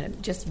argument.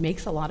 It just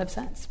makes a lot of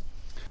sense.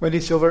 Wendy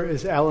Silver,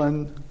 is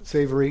Alan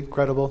Savory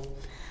credible?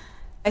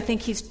 I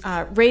think he's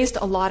raised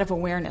a lot of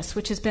awareness,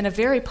 which has been a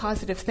very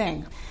positive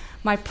thing.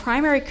 My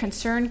primary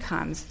concern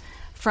comes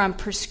from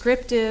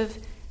prescriptive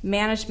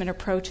management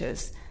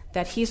approaches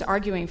that he's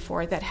arguing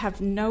for that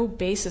have no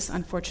basis,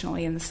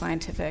 unfortunately, in the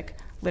scientific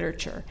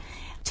literature.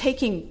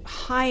 Taking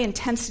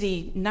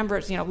high-intensity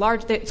numbers,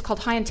 it's called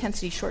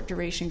high-intensity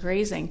short-duration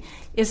grazing,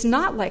 is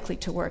not likely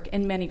to work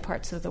in many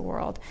parts of the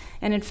world.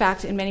 And in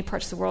fact, in many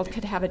parts of the world,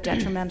 could have a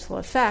detrimental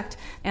effect.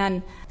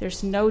 And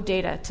there's no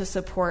data to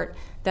support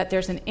that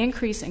there's an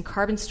increase in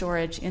carbon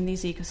storage in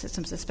these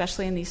ecosystems,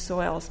 especially in these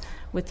soils,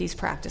 with these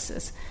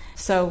practices.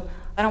 So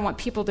I don't want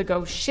people to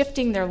go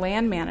shifting their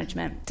land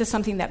management to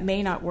something that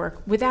may not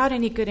work without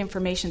any good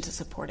information to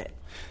support it.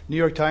 New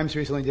York Times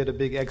recently did a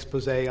big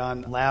expose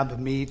on lab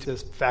meat,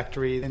 this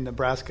factory in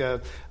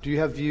Nebraska. Do you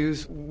have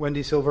views,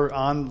 Wendy Silver,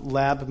 on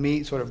lab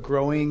meat, sort of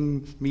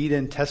growing meat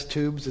in test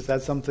tubes? Is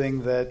that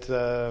something that,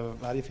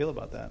 how do you feel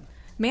about that?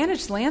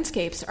 Managed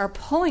landscapes are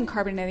pulling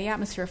carbon into the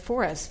atmosphere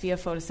for us via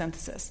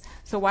photosynthesis.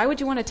 So why would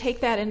you want to take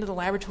that into the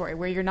laboratory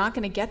where you're not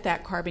going to get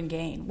that carbon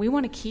gain? We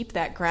want to keep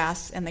that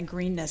grass and the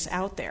greenness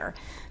out there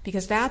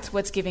because that's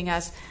what's giving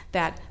us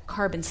that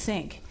carbon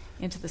sink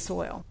into the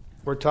soil.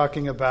 We're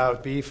talking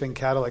about beef and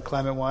cattle at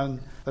Climate One.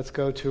 Let's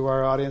go to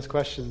our audience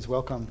questions.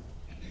 Welcome.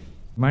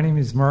 My name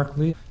is Mark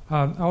Lee.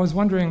 I was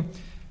wondering,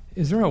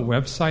 is there a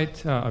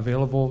website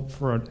available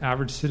for an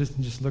average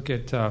citizen? Just look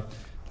at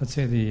let's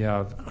say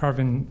the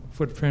carbon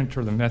footprint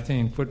or the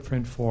methane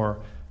footprint for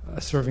a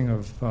serving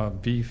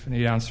of beef, an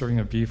 8-ounce serving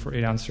of beef or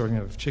 8-ounce serving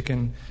of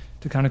chicken,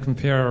 to kind of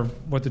compare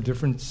what the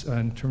difference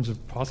in terms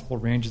of possible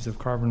ranges of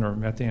carbon or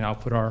methane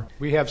output are.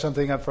 We have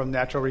something up from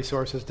Natural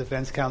Resources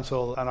Defense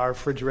Council on our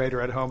refrigerator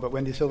at home, but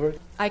Wendy Silver?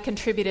 I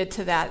contributed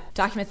to that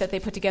document that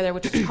they put together,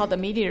 which was called the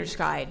Meat Eater's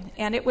Guide,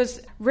 and it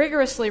was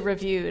rigorously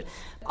reviewed.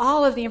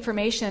 All of the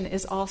information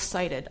is all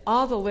cited.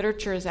 All the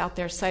literature is out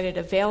there cited,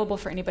 available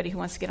for anybody who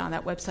wants to get on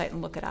that website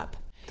and look it up.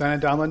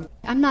 Diana Donlin?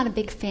 I'm not a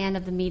big fan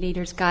of the Meat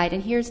Eater's Guide,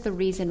 and here's the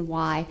reason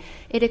why.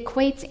 It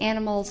equates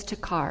animals to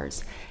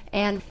cars.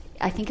 And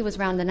I think it was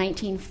around the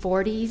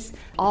 1940s,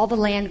 all the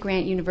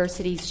land-grant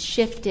universities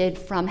shifted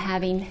from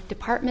having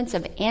departments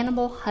of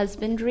animal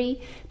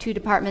husbandry to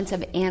departments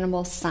of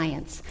animal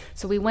science.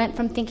 So we went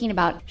from thinking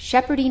about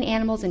shepherding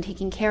animals and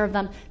taking care of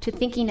them to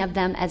thinking of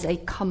them as a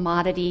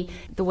commodity,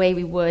 the way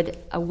we would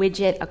a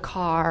widget, a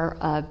car,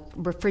 a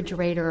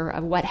refrigerator,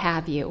 a what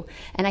have you.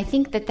 And I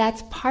think that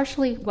that's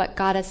partially what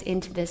got us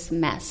into this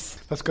mess.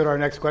 Let's go to our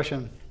next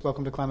question.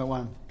 Welcome to Climate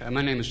One.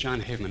 My name is John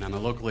Haveman. I'm a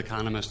local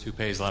economist who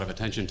pays a lot of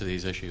attention to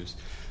these issues.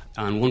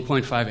 On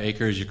 1.5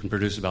 acres, you can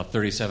produce about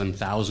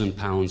 37,000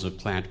 pounds of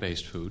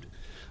plant-based food.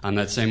 On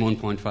that same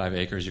 1.5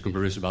 acres, you can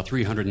produce about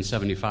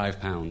 375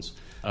 pounds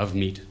of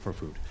meat for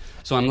food.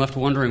 So I'm left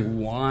wondering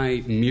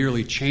why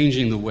merely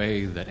changing the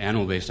way that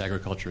animal-based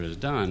agriculture is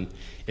done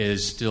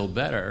is still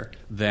better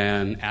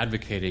than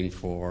advocating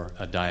for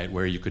a diet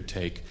where you could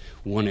take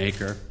 1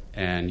 acre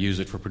and use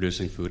it for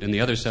producing food, and the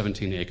other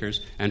 17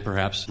 acres, and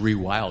perhaps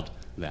rewild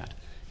that,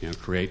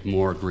 create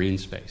more green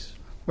space.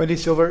 Wendy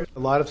Silver, a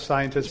lot of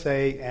scientists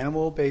say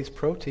animal-based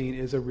protein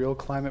is a real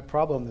climate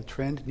problem. The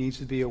trend needs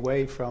to be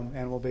away from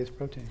animal-based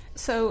protein.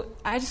 So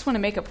I just want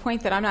to make a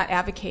point that I'm not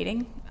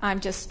advocating.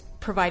 I'm just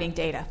providing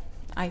data.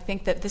 I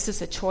think that this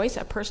is a choice,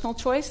 a personal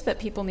choice that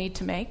people need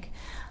to make.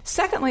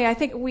 Secondly, I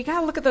think we got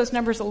to look at those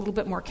numbers a little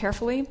bit more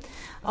carefully.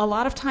 A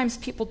lot of times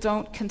people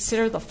don't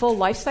consider the full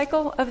life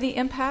cycle of the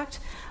impact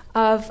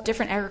of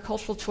different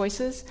agricultural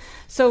choices.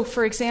 So,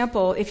 for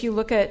example, if you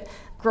look at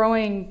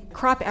growing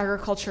crop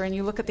agriculture and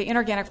you look at the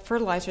inorganic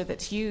fertilizer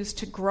that's used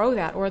to grow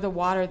that, or the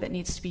water that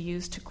needs to be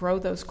used to grow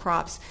those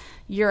crops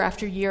year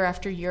after year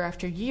after year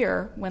after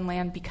year, when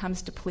land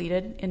becomes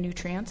depleted in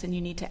nutrients and you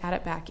need to add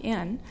it back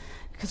in,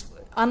 because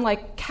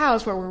unlike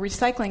cows, where we're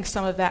recycling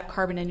some of that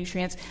carbon and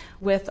nutrients,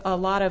 with a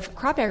lot of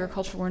crop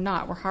agriculture, we're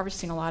not. We're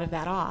harvesting a lot of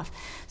that off.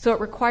 So it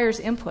requires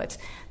inputs.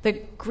 The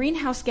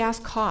greenhouse gas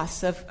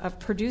costs of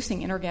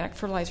producing inorganic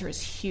fertilizer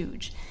is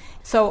huge.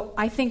 So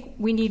I think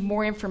we need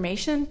more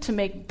information to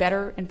make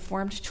better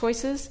informed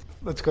choices.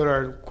 Let's go to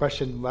our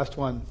question, last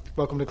one.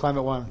 Welcome to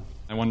Climate One.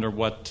 I wonder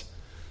what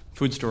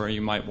food story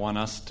you might want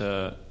us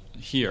to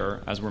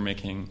hear as we're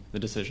making the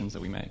decisions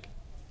that we make.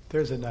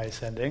 There's a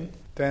nice ending.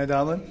 Diana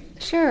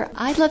Donlin? Sure.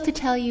 I'd love to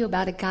tell you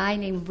about a guy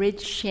named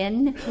Ridge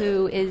Shin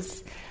who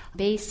is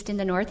based in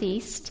the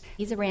Northeast.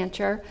 He's a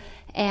rancher,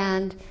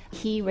 and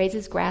he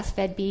raises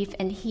grass-fed beef,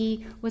 and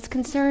he was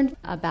concerned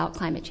about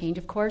climate change,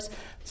 of course.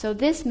 So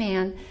this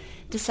man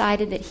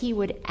decided that he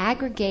would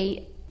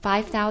aggregate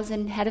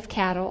 5,000 head of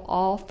cattle,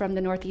 all from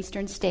the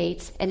northeastern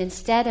states, and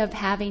instead of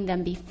having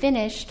them be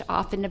finished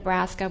off in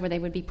Nebraska, where they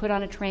would be put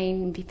on a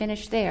train and be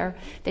finished there,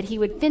 that he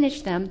would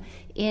finish them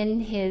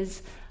in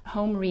his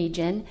home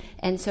region,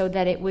 and so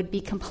that it would be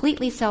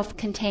completely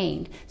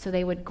self-contained. So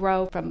they would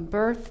grow from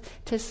birth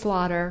to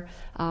slaughter,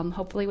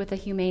 hopefully with a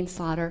humane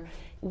slaughter,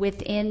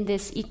 within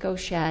this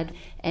eco-shed,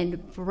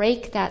 and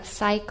break that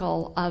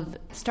cycle of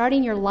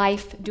starting your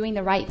life doing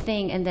the right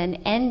thing and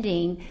then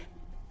ending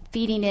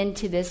feeding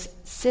into this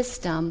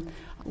system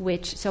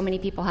which so many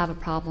people have a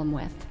problem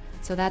with.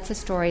 So that's a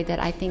story that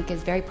I think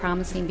is very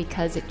promising,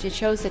 because it just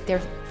shows that there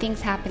are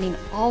things happening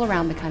all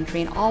around the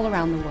country and all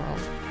around the world.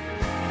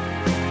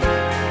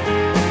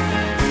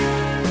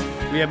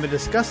 We have been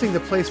discussing the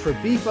place for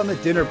beef on the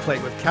dinner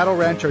plate with cattle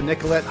rancher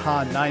Nicolette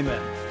Hahn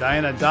Nyman,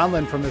 Diana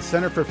Donlin from the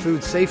Center for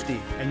Food Safety,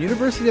 and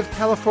University of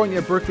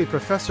California, Berkeley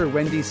professor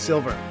Wendy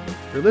Silver.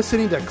 You're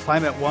listening to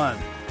Climate One.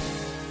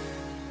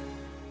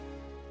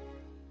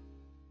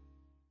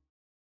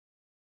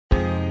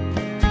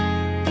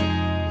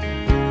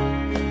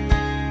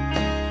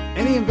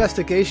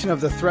 investigation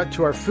of the threat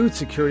to our food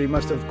security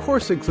must of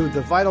course include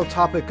the vital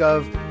topic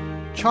of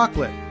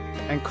chocolate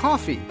and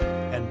coffee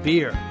and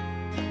beer.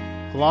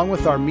 Along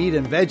with our meat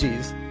and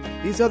veggies,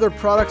 these other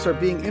products are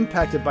being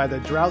impacted by the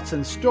droughts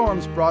and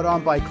storms brought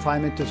on by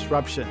climate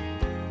disruption.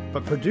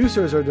 But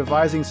producers are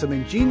devising some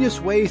ingenious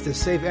ways to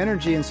save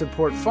energy and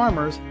support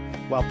farmers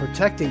while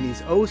protecting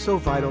these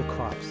oh-so-vital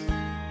crops.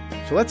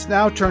 So let's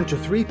now turn to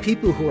three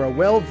people who are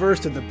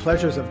well-versed in the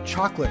pleasures of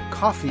chocolate,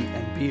 coffee,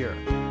 and beer.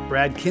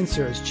 Brad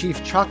Kinzer is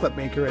Chief Chocolate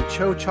Maker at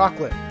Cho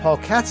Chocolate. Paul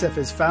Katzeff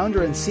is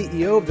founder and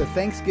CEO of the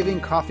Thanksgiving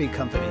Coffee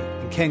Company.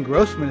 And Ken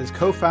Grossman is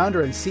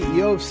co-founder and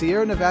CEO of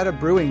Sierra Nevada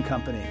Brewing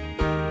Company.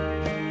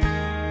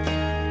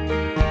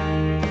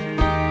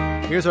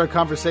 Here's our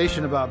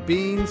conversation about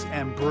beans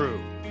and brew.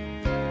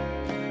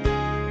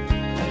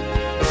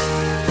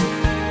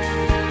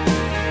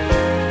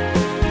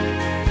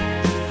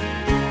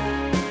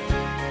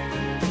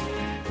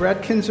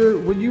 Brad Kinzer,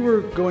 when you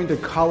were going to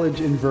college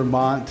in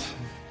Vermont,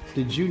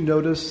 did you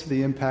notice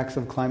the impacts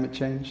of climate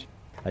change?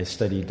 I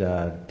studied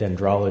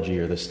dendrology,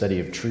 or the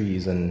study of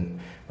trees, and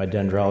my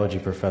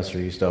dendrology professor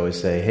used to always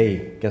say,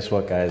 hey, guess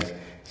what, guys?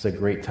 It's a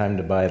great time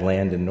to buy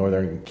land in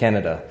northern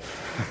Canada.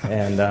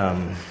 And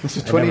this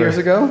is 20 years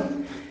ago?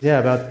 Yeah,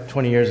 about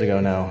 20 years ago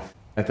now.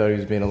 I thought he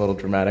was being a little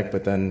dramatic,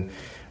 but then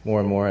more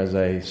and more as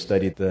I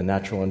studied the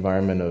natural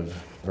environment of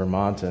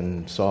Vermont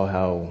and saw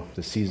how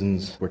the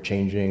seasons were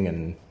changing,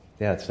 and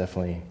yeah, it's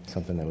definitely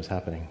something that was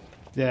happening.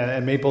 Yeah,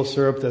 and maple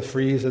syrup, the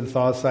freeze and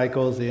thaw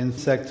cycles, the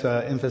insect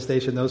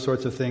infestation, those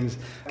sorts of things.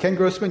 Ken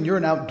Grossman, you're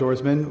an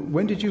outdoorsman.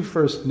 When did you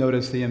first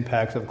notice the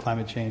impacts of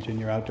climate change in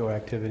your outdoor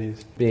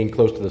activities? Being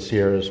close to the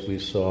Sierras, we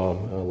saw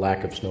a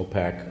lack of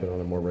snowpack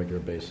on a more regular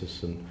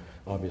basis, and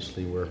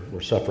obviously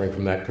we're suffering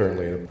from that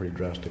currently at a pretty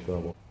drastic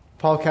level.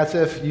 Paul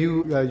Katzeff,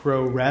 you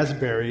grow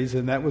raspberries,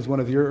 and that was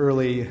one of your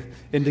early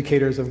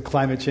indicators of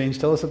climate change.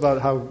 Tell us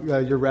about how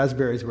your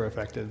raspberries were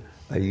affected.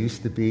 I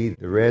used to be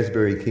the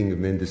raspberry king of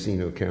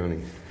Mendocino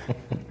County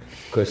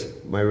because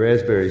my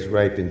raspberries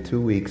ripen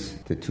 2 weeks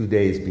to 2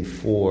 days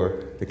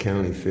before the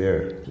county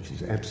fair, which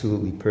is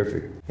absolutely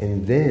perfect.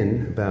 And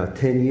then, about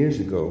 10 years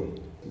ago,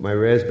 my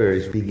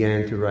raspberries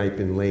began to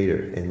ripen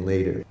later and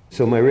later.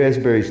 So my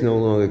raspberries no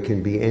longer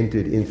can be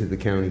entered into the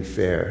county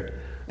fair.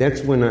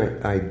 That's when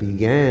I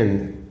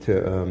began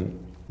to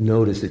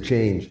notice a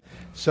change.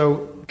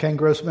 So, Ken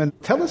Grossman,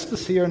 tell us the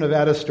Sierra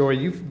Nevada story.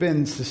 You've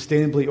been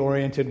sustainably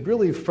oriented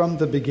really from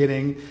the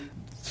beginning.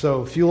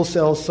 So, fuel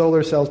cells,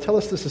 solar cells. Tell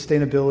us the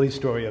sustainability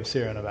story of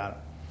Sierra Nevada.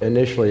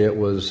 Initially, it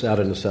was out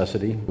of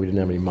necessity. We didn't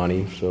have any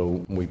money,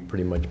 so we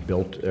pretty much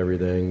built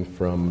everything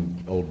from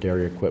old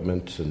dairy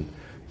equipment, and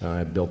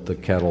I built the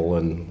kettle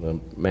and the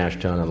mash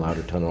tun and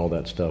lauter tun and all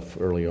that stuff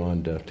early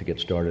on to get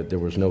started. There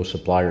was no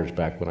suppliers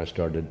back when I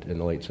started in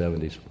the late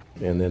 70s.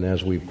 And then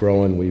as we've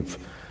grown, we've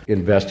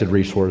invested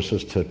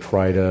resources to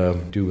try to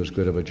do as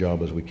good of a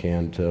job as we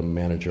can to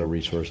manage our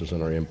resources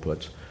and our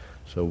inputs.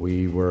 So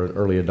we were an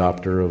early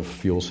adopter of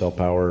fuel cell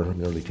power.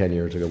 Nearly 10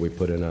 years ago, we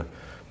put in a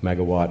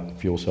megawatt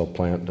fuel cell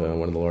plant,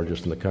 one of the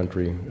largest in the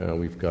country.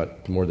 We've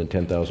got more than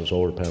 10,000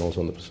 solar panels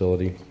on the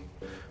facility.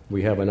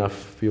 We have enough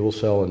fuel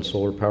cell and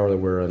solar power that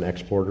we're an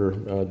exporter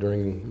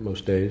during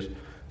most days.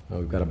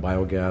 We've got a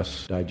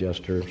biogas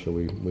digester, so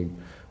we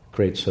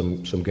create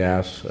some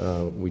gas.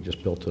 We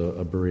just built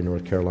a brewery in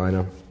North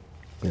Carolina.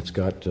 It's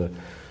got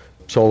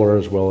solar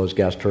as well as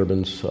gas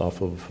turbines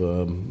off of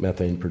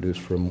methane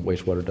produced from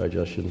wastewater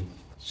digestion.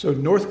 So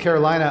North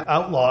Carolina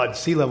outlawed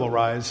sea level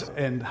rise,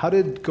 and how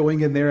did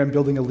going in there and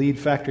building a lead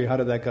factory, how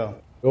did that go?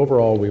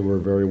 Overall, we were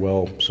very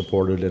well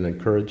supported and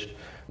encouraged.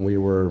 We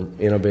were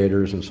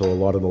innovators, and so a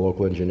lot of the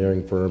local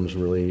engineering firms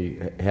really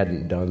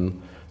hadn't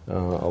done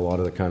a lot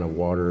of the kind of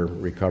water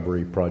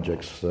recovery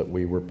projects that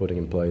we were putting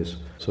in place.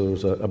 So there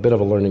was a bit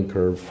of a learning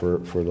curve for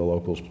the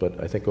locals,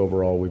 but I think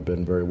overall we've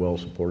been very well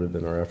supported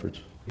in our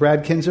efforts.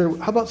 Brad Kinzer,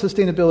 how about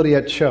sustainability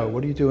at Cho?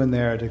 What are you doing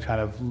there to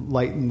kind of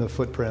lighten the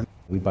footprint?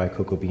 We buy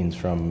cocoa beans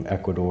from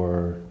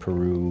Ecuador,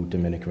 Peru,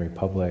 Dominican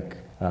Republic,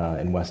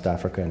 in West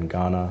Africa and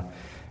Ghana.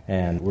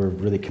 And we're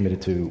really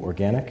committed to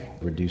organic,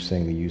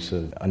 reducing the use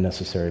of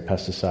unnecessary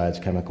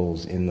pesticides,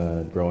 chemicals in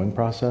the growing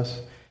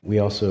process. We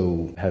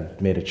also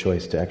have made a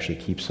choice to actually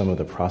keep some of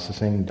the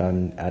processing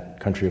done at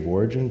country of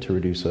origin to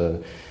reduce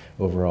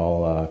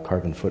overall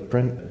carbon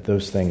footprint.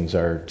 Those things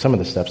are some of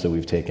the steps that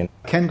we've taken.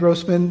 Ken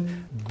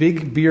Grossman,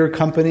 big beer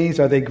companies,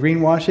 are they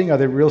greenwashing? Are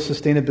there real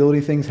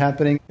sustainability things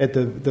happening at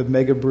the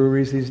mega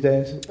breweries these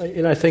days?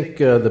 And I think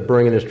the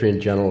brewing industry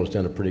in general has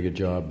done a pretty good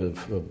job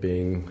of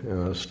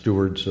being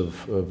stewards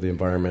of the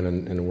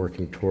environment and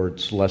working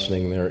towards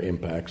lessening their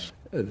impacts.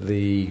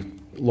 The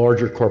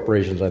larger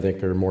corporations, I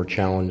think, are more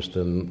challenged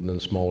than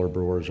smaller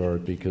brewers are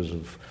because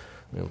of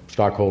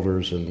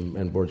stockholders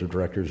and boards of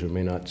directors who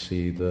may not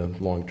see the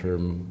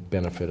long-term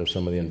benefit of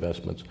some of the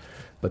investments.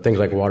 But things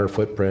like water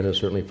footprint is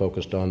certainly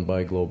focused on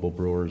by global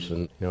brewers,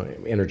 and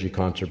energy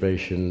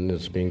conservation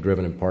is being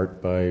driven in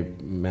part by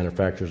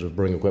manufacturers of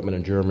brewing equipment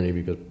in Germany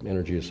because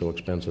energy is so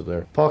expensive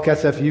there. Paul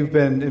Katzeff, you've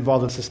been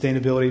involved in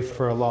sustainability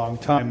for a long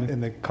time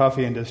in the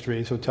coffee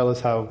industry, so tell us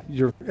how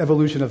your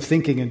evolution of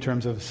thinking in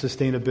terms of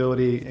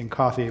sustainability in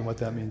coffee and what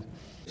that means.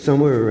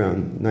 Somewhere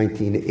around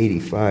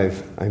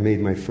 1985, I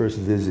made my first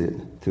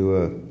visit to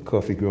a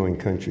coffee-growing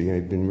country.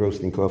 I'd been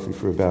roasting coffee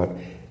for about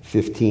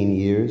 15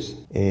 years,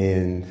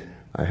 and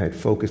I had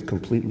focused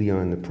completely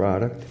on the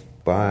product.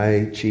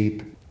 Buy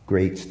cheap,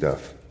 great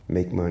stuff,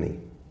 make money.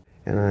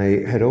 And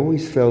I had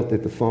always felt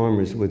that the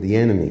farmers were the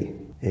enemy.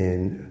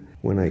 And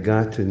when I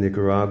got to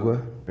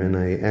Nicaragua and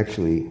I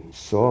actually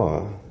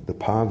saw the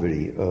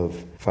poverty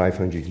of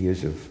 500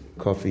 years of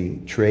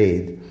coffee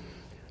trade,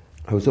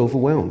 I was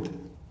overwhelmed.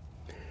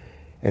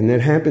 And that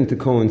happened to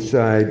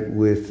coincide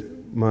with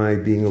my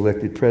being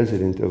elected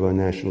president of our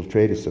National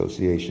Trade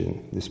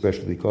Association, the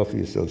Specialty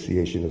Coffee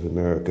Association of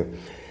America.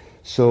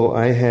 So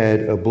I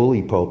had a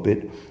bully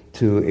pulpit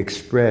to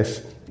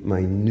express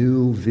my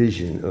new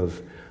vision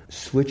of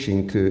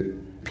switching to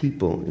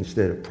people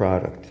instead of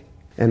product.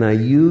 And I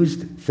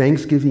used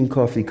Thanksgiving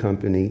Coffee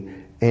Company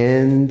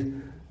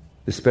and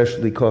the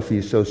Specialty Coffee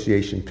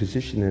Association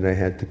position that I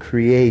had to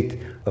create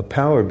a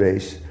power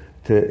base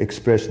to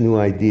express new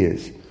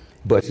ideas.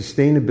 But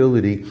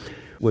sustainability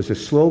was a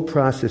slow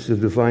process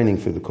of defining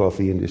for the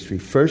coffee industry.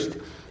 First,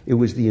 it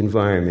was the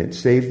environment,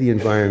 save the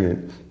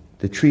environment.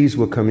 The trees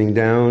were coming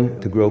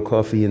down to grow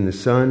coffee in the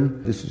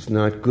sun. This was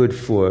not good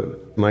for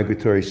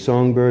migratory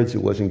songbirds.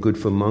 It wasn't good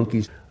for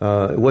monkeys.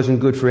 It wasn't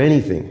good for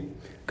anything.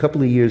 A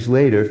couple of years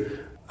later,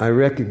 I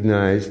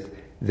recognized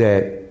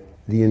that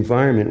the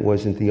environment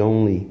wasn't the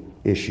only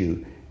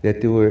issue,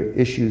 that there were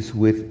issues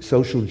with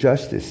social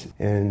justice,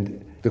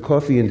 and the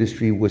coffee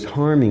industry was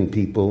harming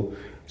people.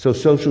 So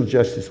social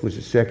justice was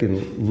the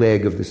second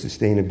leg of the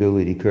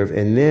sustainability curve.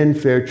 And then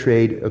fair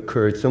trade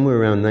occurred somewhere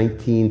around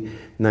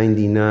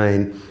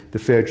 1999. The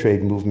fair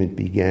trade movement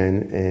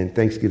began, and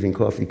Thanksgiving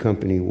Coffee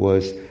Company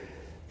was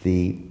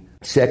the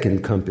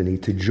second company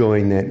to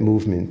join that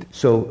movement.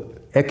 So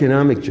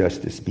economic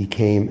justice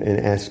became an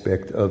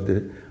aspect of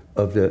the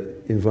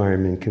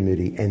Environment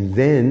Committee. And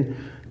then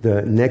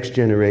the next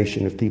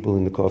generation of people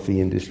in the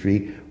coffee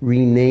industry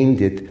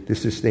renamed it the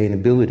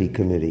Sustainability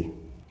Committee.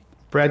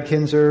 Brad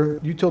Kinzer,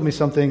 you told me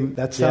something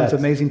that sounds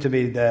amazing to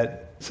me,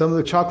 that some of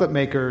the chocolate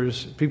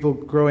makers, people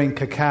growing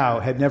cacao,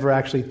 had never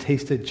actually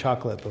tasted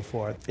chocolate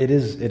before. It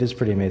is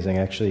pretty amazing.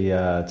 Actually,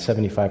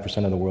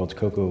 75% of the world's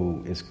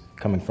cocoa is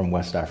coming from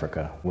West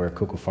Africa, where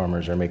cocoa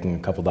farmers are making a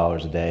couple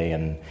dollars a day,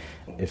 and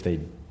if they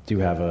do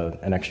have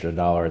an extra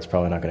dollar, it's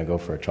probably not going to go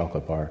for a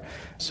chocolate bar.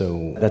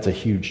 So that's a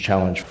huge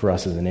challenge for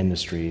us as an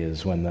industry,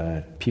 is when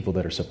the people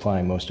that are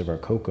supplying most of our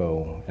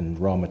cocoa and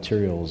raw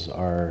materials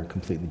are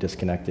completely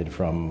disconnected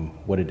from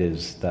what it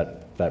is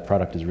that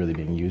product is really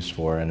being used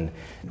for. And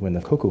when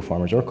the cocoa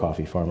farmers or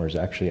coffee farmers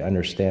actually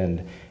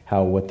understand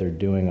how what they're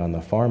doing on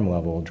the farm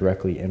level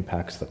directly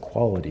impacts the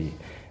quality,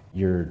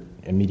 you're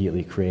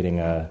immediately creating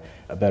a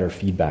better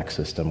feedback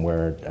system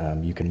where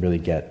you can really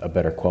get a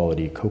better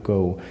quality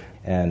cocoa,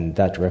 and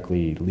that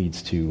directly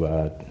leads to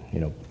a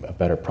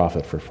better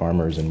profit for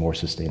farmers and more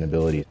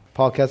sustainability.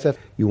 Paul Katzeff?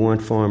 You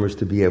want farmers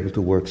to be able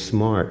to work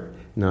smart,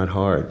 not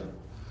hard.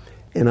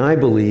 And I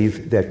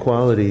believe that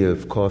quality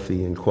of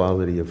coffee and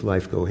quality of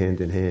life go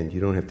hand in hand. You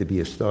don't have to be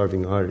a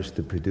starving artist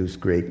to produce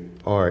great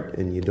art,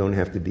 and you don't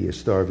have to be a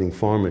starving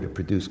farmer to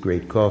produce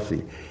great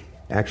coffee.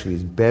 Actually,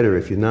 it's better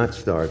if you're not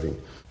starving.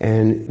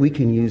 And we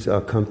can use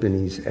our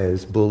companies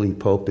as bully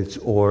pulpits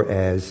or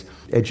as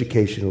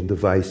educational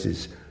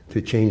devices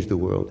to change the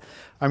world.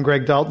 I'm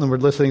Greg Dalton, and we're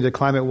listening to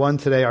Climate One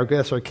today. Our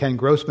guests are Ken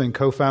Grossman,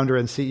 co-founder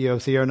and CEO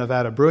of Sierra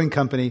Nevada Brewing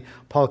Company,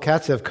 Paul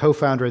Katzeff,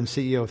 co-founder and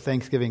CEO of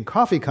Thanksgiving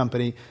Coffee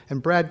Company,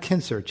 and Brad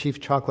Kinzer,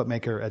 chief chocolate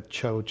maker at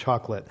Cho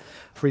Chocolate.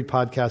 Free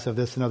podcasts of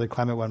this and other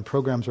Climate One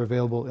programs are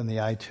available in the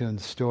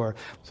iTunes store.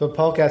 So,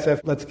 Paul Katzeff,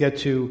 let's get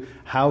to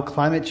how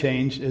climate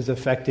change is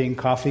affecting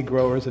coffee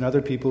growers and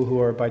other people who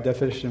are, by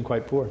definition,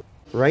 quite poor.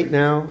 Right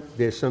now,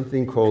 there's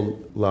something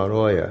called La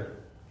Roya.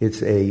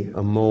 It's a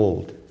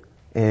mold,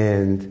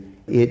 and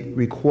it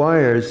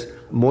requires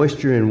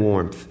moisture and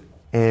warmth.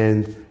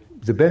 And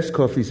the best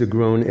coffees are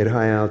grown at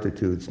high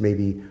altitudes,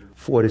 maybe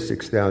 4,000 to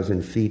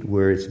 6,000 feet,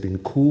 where it's been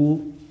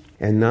cool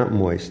and not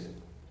moist.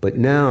 But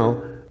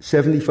now,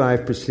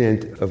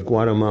 75% of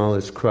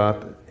Guatemala's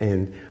crop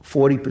and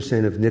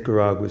 40% of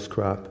Nicaragua's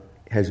crop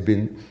has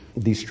been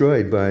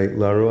destroyed by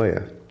La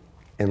Roya.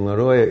 And La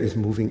Roya is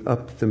moving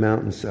up the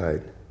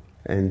mountainside.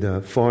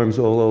 And farms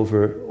all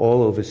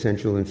over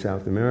Central and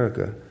South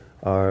America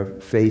are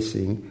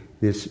facing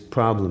this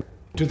problem.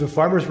 Do the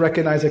farmers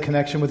recognize a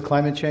connection with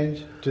climate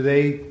change? Do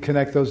they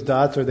connect those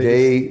dots? Or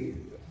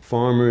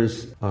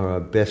Farmers are our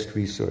best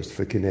resource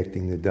for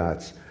connecting the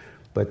dots,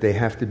 but they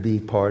have to be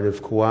part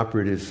of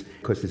cooperatives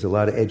because there's a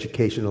lot of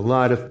education, a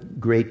lot of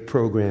great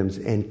programs,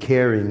 and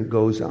caring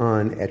goes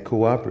on at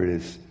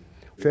cooperatives.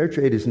 Fair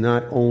trade is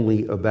not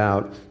only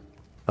about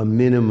a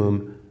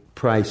minimum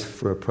price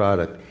for a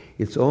product.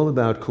 It's all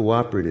about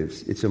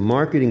cooperatives. It's a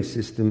marketing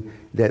system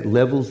that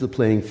levels the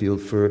playing field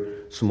for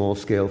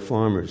small-scale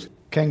farmers.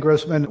 Ken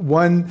Grossman,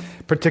 one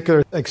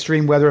particular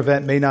extreme weather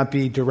event may not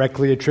be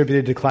directly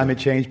attributed to climate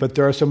change, but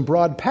there are some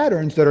broad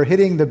patterns that are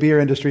hitting the beer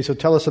industry. So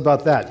tell us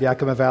about that,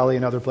 Yakima Valley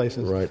and other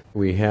places. Right.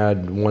 We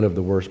had one of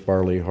the worst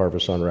barley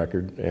harvests on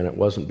record, and it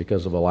wasn't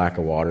because of a lack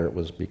of water. It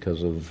was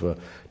because of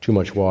too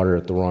much water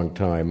at the wrong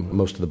time.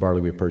 Most of the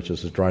barley we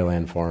purchased is dry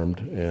land farmed,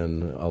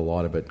 and a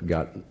lot of it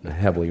got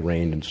heavily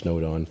rained and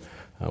snowed on,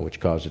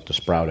 which caused it to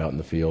sprout out in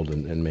the field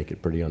and make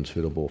it pretty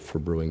unsuitable for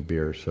brewing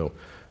beer. So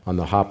on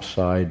the hop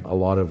side, a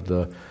lot of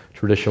the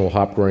traditional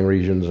hop growing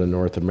regions in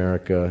North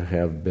America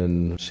have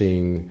been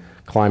seeing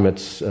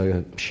climates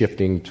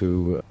shifting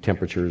to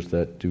temperatures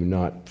that do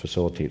not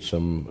facilitate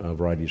some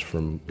varieties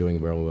from doing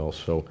very well.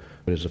 So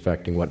it is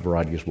affecting what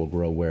varieties will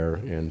grow where,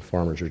 and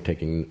farmers are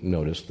taking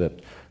notice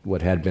that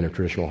what had been a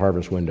traditional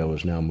harvest window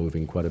is now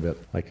moving quite a bit,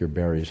 like your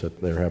berries,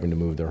 that they're having to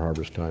move their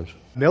harvest times.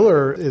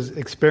 Miller is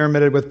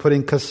experimented with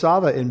putting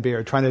cassava in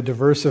beer, trying to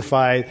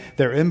diversify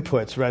their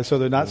inputs, right? So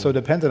they're not so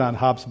dependent on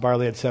hops,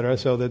 barley, et cetera,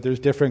 so that there's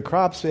different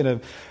crops in a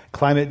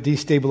climate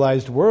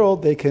destabilized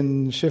world. They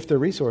can shift their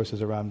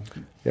resources around.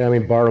 Yeah, I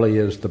mean, barley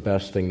is the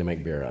best thing to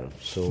make beer out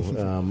of.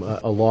 So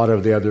a lot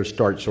of the other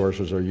starch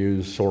sources are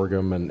used,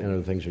 sorghum and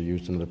other things are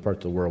used in other parts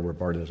of the world where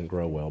barley doesn't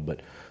grow well, but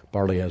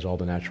barley has all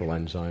the natural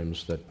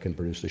enzymes that can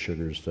produce the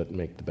sugars that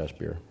make the best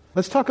beer.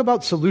 Let's talk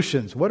about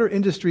solutions. What are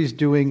industries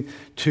doing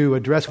to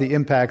address the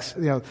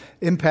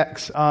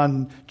impacts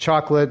on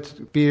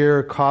chocolate,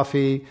 beer,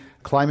 coffee,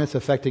 climates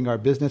affecting our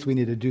business? We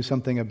need to do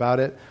something about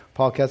it.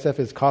 Paul Kesef,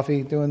 is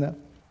coffee doing that?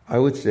 I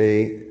would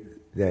say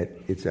that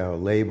it's our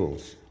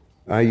labels.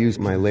 I use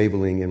my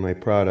labeling and my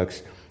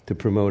products to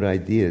promote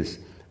ideas.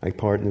 I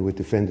partner with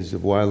Defenders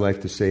of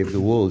Wildlife to save the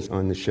wolves.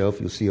 On the shelf,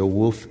 you'll see a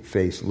wolf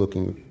face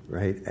looking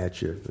right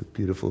at you, with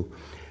beautiful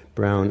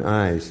brown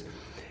eyes.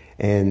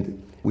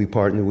 And we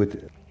partner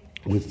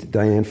with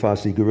Diane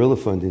Fossey Gorilla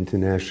Fund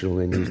International,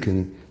 and you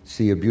can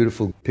see a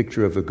beautiful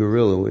picture of a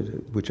gorilla,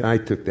 which I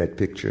took that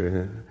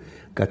picture,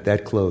 got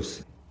that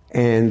close.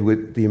 And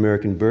with the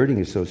American Birding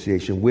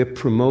Association, we're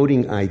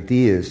promoting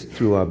ideas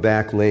through our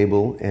back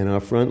label and our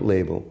front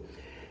label.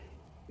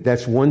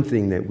 That's one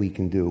thing that we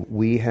can do.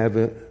 We have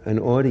an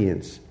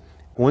audience.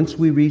 Once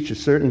we reach a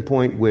certain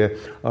point where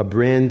our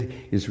brand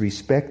is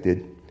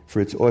respected for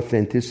its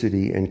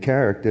authenticity and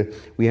character,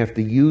 we have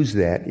to use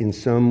that in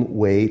some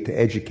way to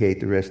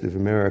educate the rest of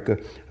America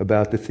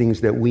about the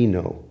things that we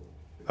know.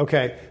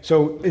 Okay,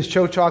 so is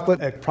Cho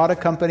Chocolate a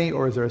product company,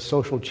 or is there a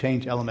social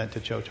change element to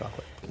Cho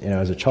Chocolate?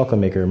 As a chocolate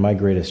maker, my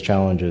greatest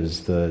challenge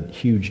is the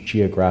huge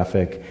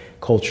geographic,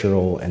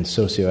 cultural, and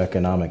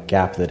socioeconomic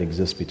gap that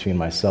exists between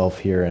myself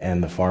here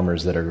and the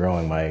farmers that are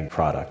growing my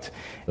product.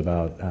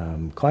 About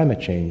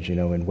climate change,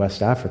 in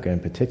West Africa in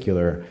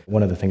particular,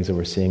 one of the things that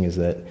we're seeing is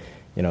that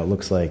it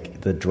looks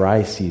like the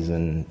dry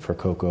season for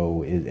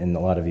cocoa in a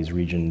lot of these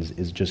regions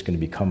is just going to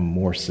become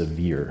more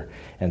severe.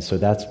 And so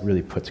that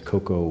really puts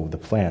cocoa, the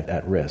plant,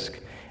 at risk.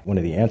 One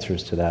of the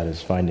answers to that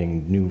is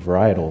finding new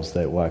varietals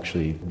that will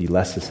actually be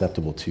less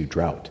susceptible to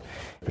drought.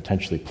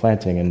 Potentially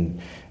planting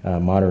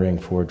and monitoring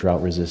for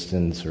drought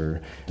resistance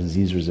or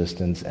disease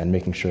resistance and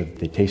making sure that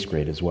they taste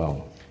great as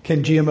well.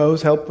 Can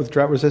GMOs help with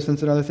drought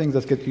resistance and other things?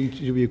 Let's get to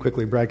you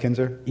quickly, Brad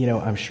Kinzer.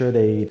 I'm sure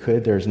they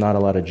could. There's not a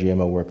lot of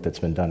GMO work that's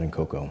been done in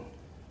cocoa.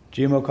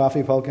 GMO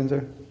coffee, Paul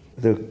Kinzer?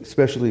 The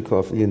specialty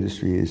coffee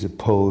industry is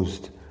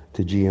opposed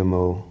to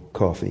GMO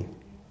coffee.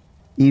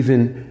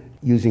 Even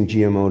using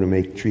GMO to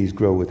make trees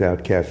grow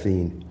without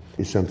caffeine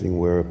is something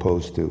we're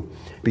opposed to,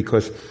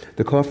 because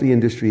the coffee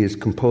industry is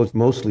composed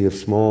mostly of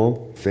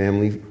small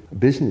family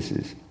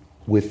businesses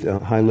with a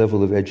high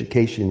level of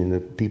education in the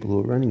people who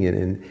are running it.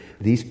 And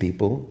these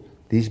people,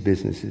 these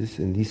businesses,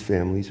 and these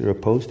families are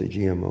opposed to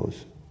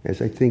GMOs,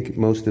 as I think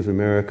most of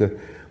America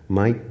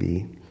might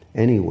be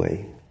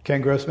anyway.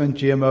 Ken Grossman,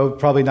 GMO,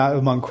 probably not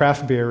among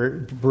craft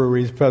beer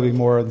breweries, probably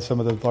more in some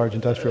of the large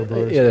industrial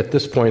breweries. Yeah, at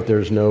this point,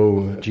 there's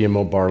no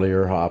GMO barley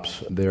or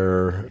hops.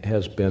 There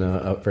has been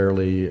a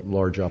fairly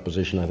large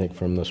opposition, I think,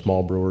 from the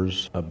small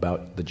brewers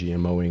about the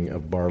GMOing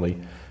of barley.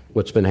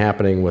 What's been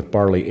happening with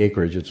barley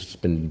acreage, it's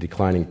been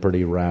declining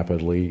pretty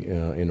rapidly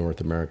in North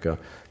America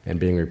and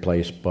being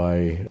replaced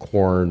by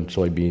corn,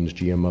 soybeans,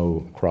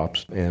 GMO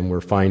crops. And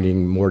we're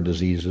finding more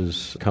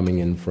diseases coming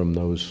in from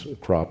those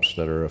crops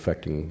that are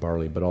affecting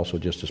barley, but also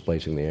just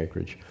displacing the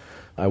acreage.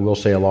 I will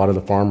say a lot of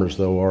the farmers,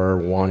 though, are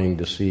wanting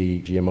to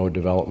see GMO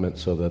development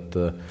so that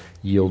the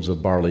yields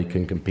of barley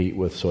can compete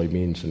with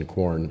soybeans and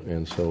corn.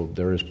 And so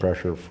there is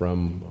pressure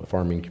from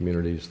farming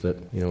communities that,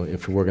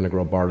 if we're going to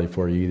grow barley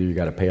for you, either you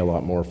got to pay a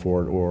lot more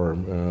for it or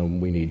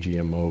we need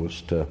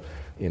GMOs to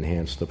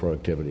enhance the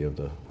productivity of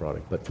the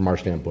product. But from our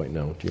standpoint,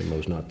 no, GMO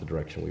is not the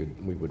direction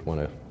we would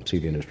want to see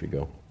the industry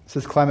go. This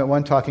is Climate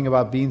One talking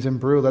about beans and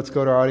brew. Let's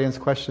go to our audience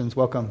questions.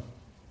 Welcome.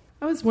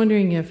 I was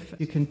wondering if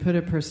you can put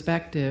a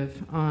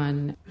perspective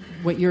on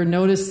what you're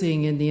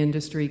noticing in the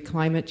industry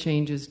climate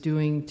change is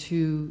doing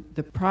to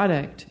the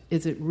product.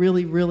 Is it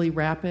really, really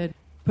rapid?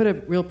 Put a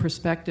real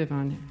perspective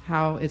on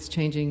how it's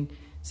changing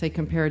say,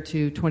 compared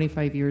to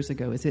 25 years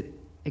ago? Is it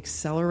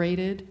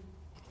accelerated?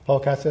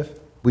 Paul Katzef?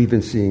 We've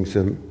been seeing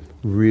some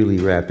really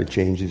rapid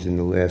changes in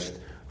the last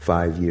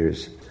 5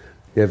 years.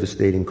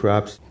 Devastating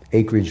crops,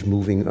 acreage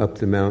moving up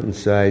the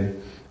mountainside.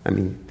 I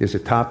mean, there's a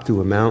top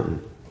to a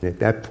mountain. At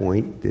that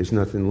point, there's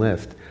nothing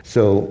left.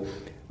 So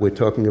we're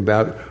talking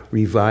about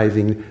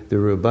reviving the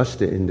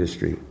Robusta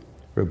industry.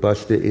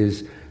 Robusta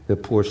is the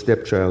poor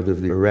stepchild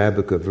of the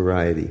Arabica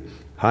variety.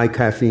 High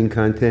caffeine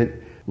content,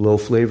 low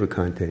flavor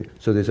content.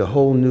 So there's a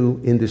whole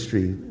new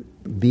industry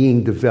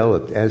being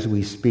developed as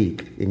we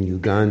speak in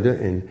Uganda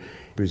and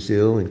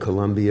Brazil and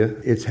Colombia.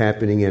 It's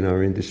happening and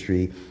our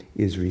industry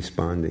is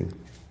responding.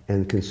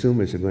 And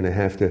consumers are going to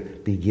have to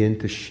begin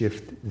to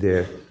shift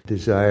their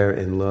desire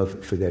and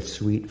love for that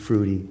sweet,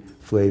 fruity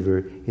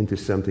flavor into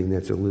something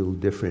that's a little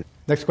different.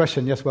 Next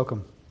question. Yes,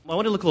 welcome. Well, I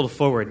want to look a little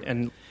forward,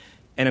 and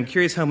I'm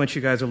curious how much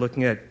you guys are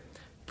looking at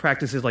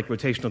practices like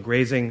rotational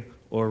grazing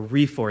or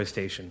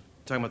reforestation.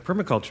 Talking about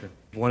permaculture,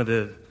 one of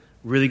the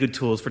really good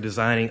tools for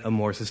designing a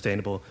more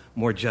sustainable,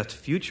 more just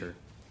future.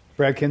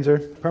 Brad Kinzer?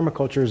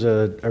 Permaculture is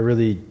a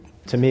really,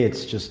 to me,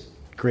 it's just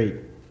great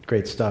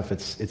stuff.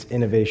 It's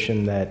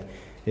innovation that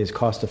is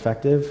cost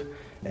effective,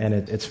 and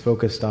it's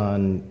focused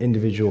on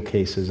individual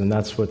cases, and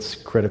that's what's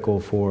critical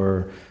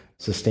for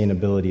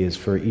sustainability is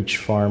for each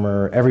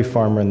farmer. Every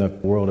farmer in the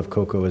world of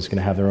cocoa is going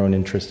to have their own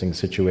interesting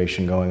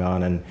situation going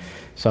on, and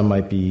some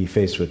might be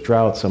faced with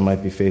drought, some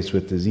might be faced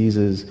with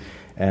diseases,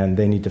 and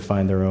they need to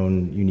find their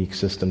own unique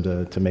system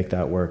to make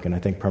that work. And I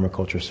think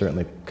permaculture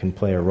certainly can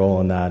play a role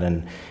in that.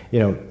 And,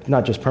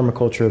 not just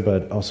permaculture,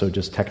 but also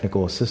just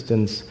technical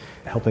assistance,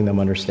 helping them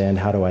understand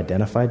how to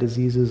identify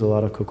diseases. A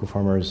lot of cocoa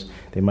farmers,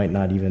 they might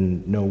not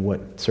even know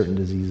what certain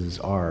diseases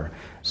are.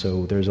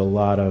 So there's a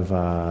lot of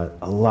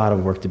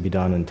work to be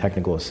done in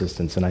technical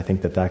assistance, and I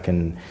think that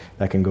can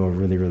go a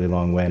really, really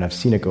long way. And I've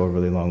seen it go a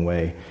really long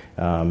way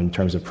in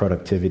terms of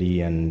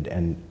productivity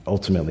and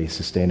ultimately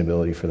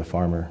sustainability for the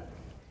farmer.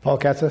 Paul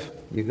Katzef?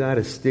 You got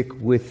to stick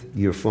with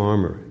your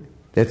farmer.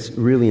 That's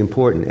really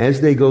important.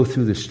 As they go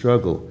through the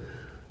struggle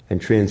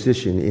and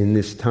transition in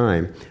this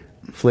time,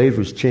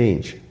 flavors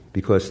change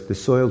because the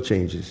soil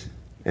changes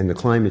and the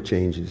climate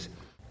changes.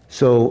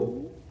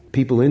 So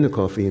people in the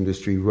coffee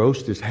industry,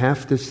 roasters,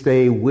 have to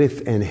stay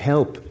with and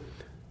help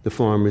the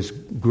farmers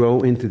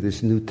grow into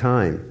this new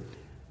time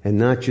and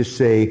not just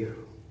say,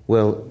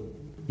 well,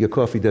 your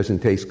coffee doesn't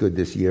taste good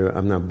this year,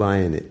 I'm not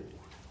buying it.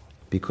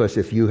 Because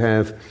if you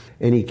have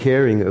any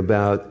caring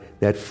about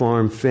that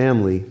farm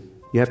family,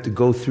 you have to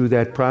go through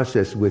that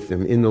process with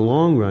them. In the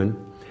long run,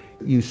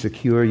 you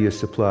secure your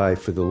supply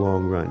for the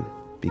long run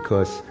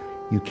because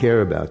you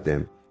care about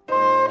them.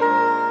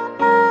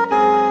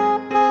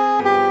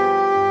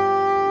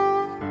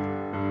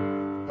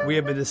 We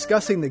have been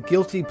discussing the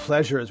guilty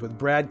pleasures with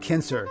Brad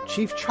Kinzer,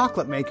 chief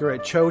chocolate maker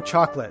at Cho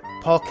Chocolate,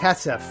 Paul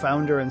Katzef,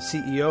 founder and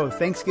CEO of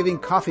Thanksgiving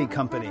Coffee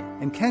Company,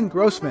 and Ken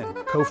Grossman,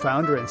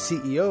 co-founder and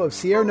CEO of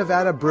Sierra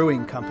Nevada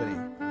Brewing Company.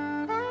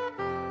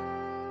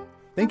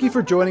 Thank you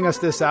for joining us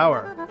this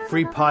hour.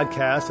 Free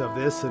podcasts of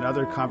this and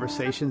other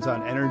conversations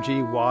on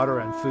energy, water,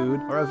 and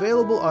food are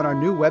available on our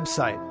new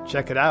website.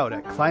 Check it out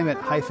at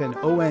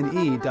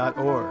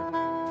climate-one.org.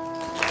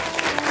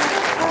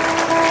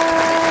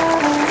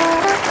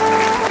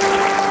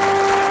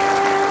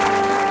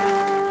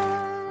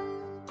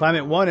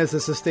 Climate One is a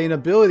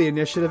sustainability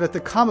initiative at the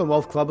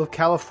Commonwealth Club of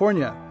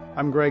California.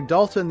 I'm Greg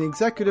Dalton, the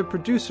executive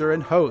producer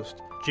and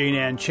host. Jean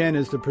Ann Chen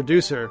is the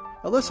producer.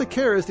 Alyssa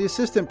Kerr is the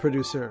assistant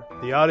producer.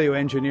 The audio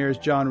engineer is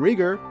John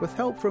Rieger, with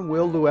help from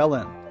Will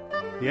Llewellyn.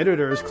 The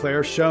editor is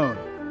Claire Schoen.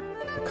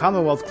 The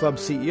Commonwealth Club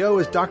CEO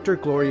is Dr.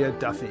 Gloria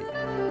Duffy.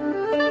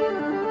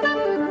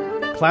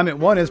 Climate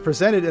One is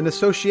presented in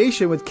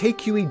association with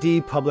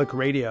KQED Public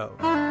Radio.